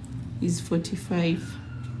is 45.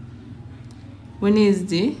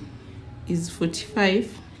 Wednesday is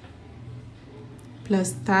 45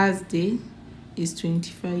 plus Thursday is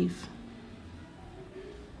 25.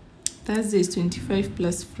 Thursday is 25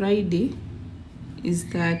 plus Friday is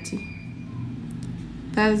 30.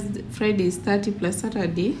 Friday is 30 plus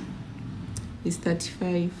Saturday is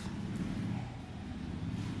 35.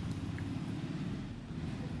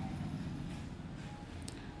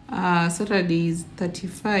 Saturday is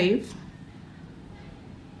 35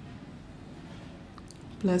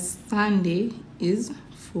 plus Sunday is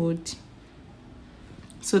 40.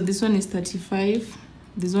 So this one is 35,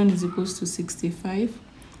 this one is equals to 65,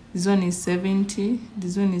 this one is 70,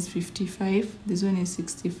 this one is 55, this one is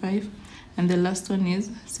 65, and the last one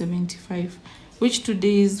is 75. Which 2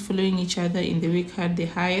 days following each other in the week had the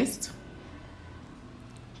highest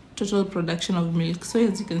total production of milk? So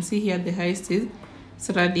as you can see here, the highest is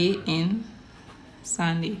Saturday and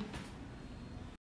Sunday.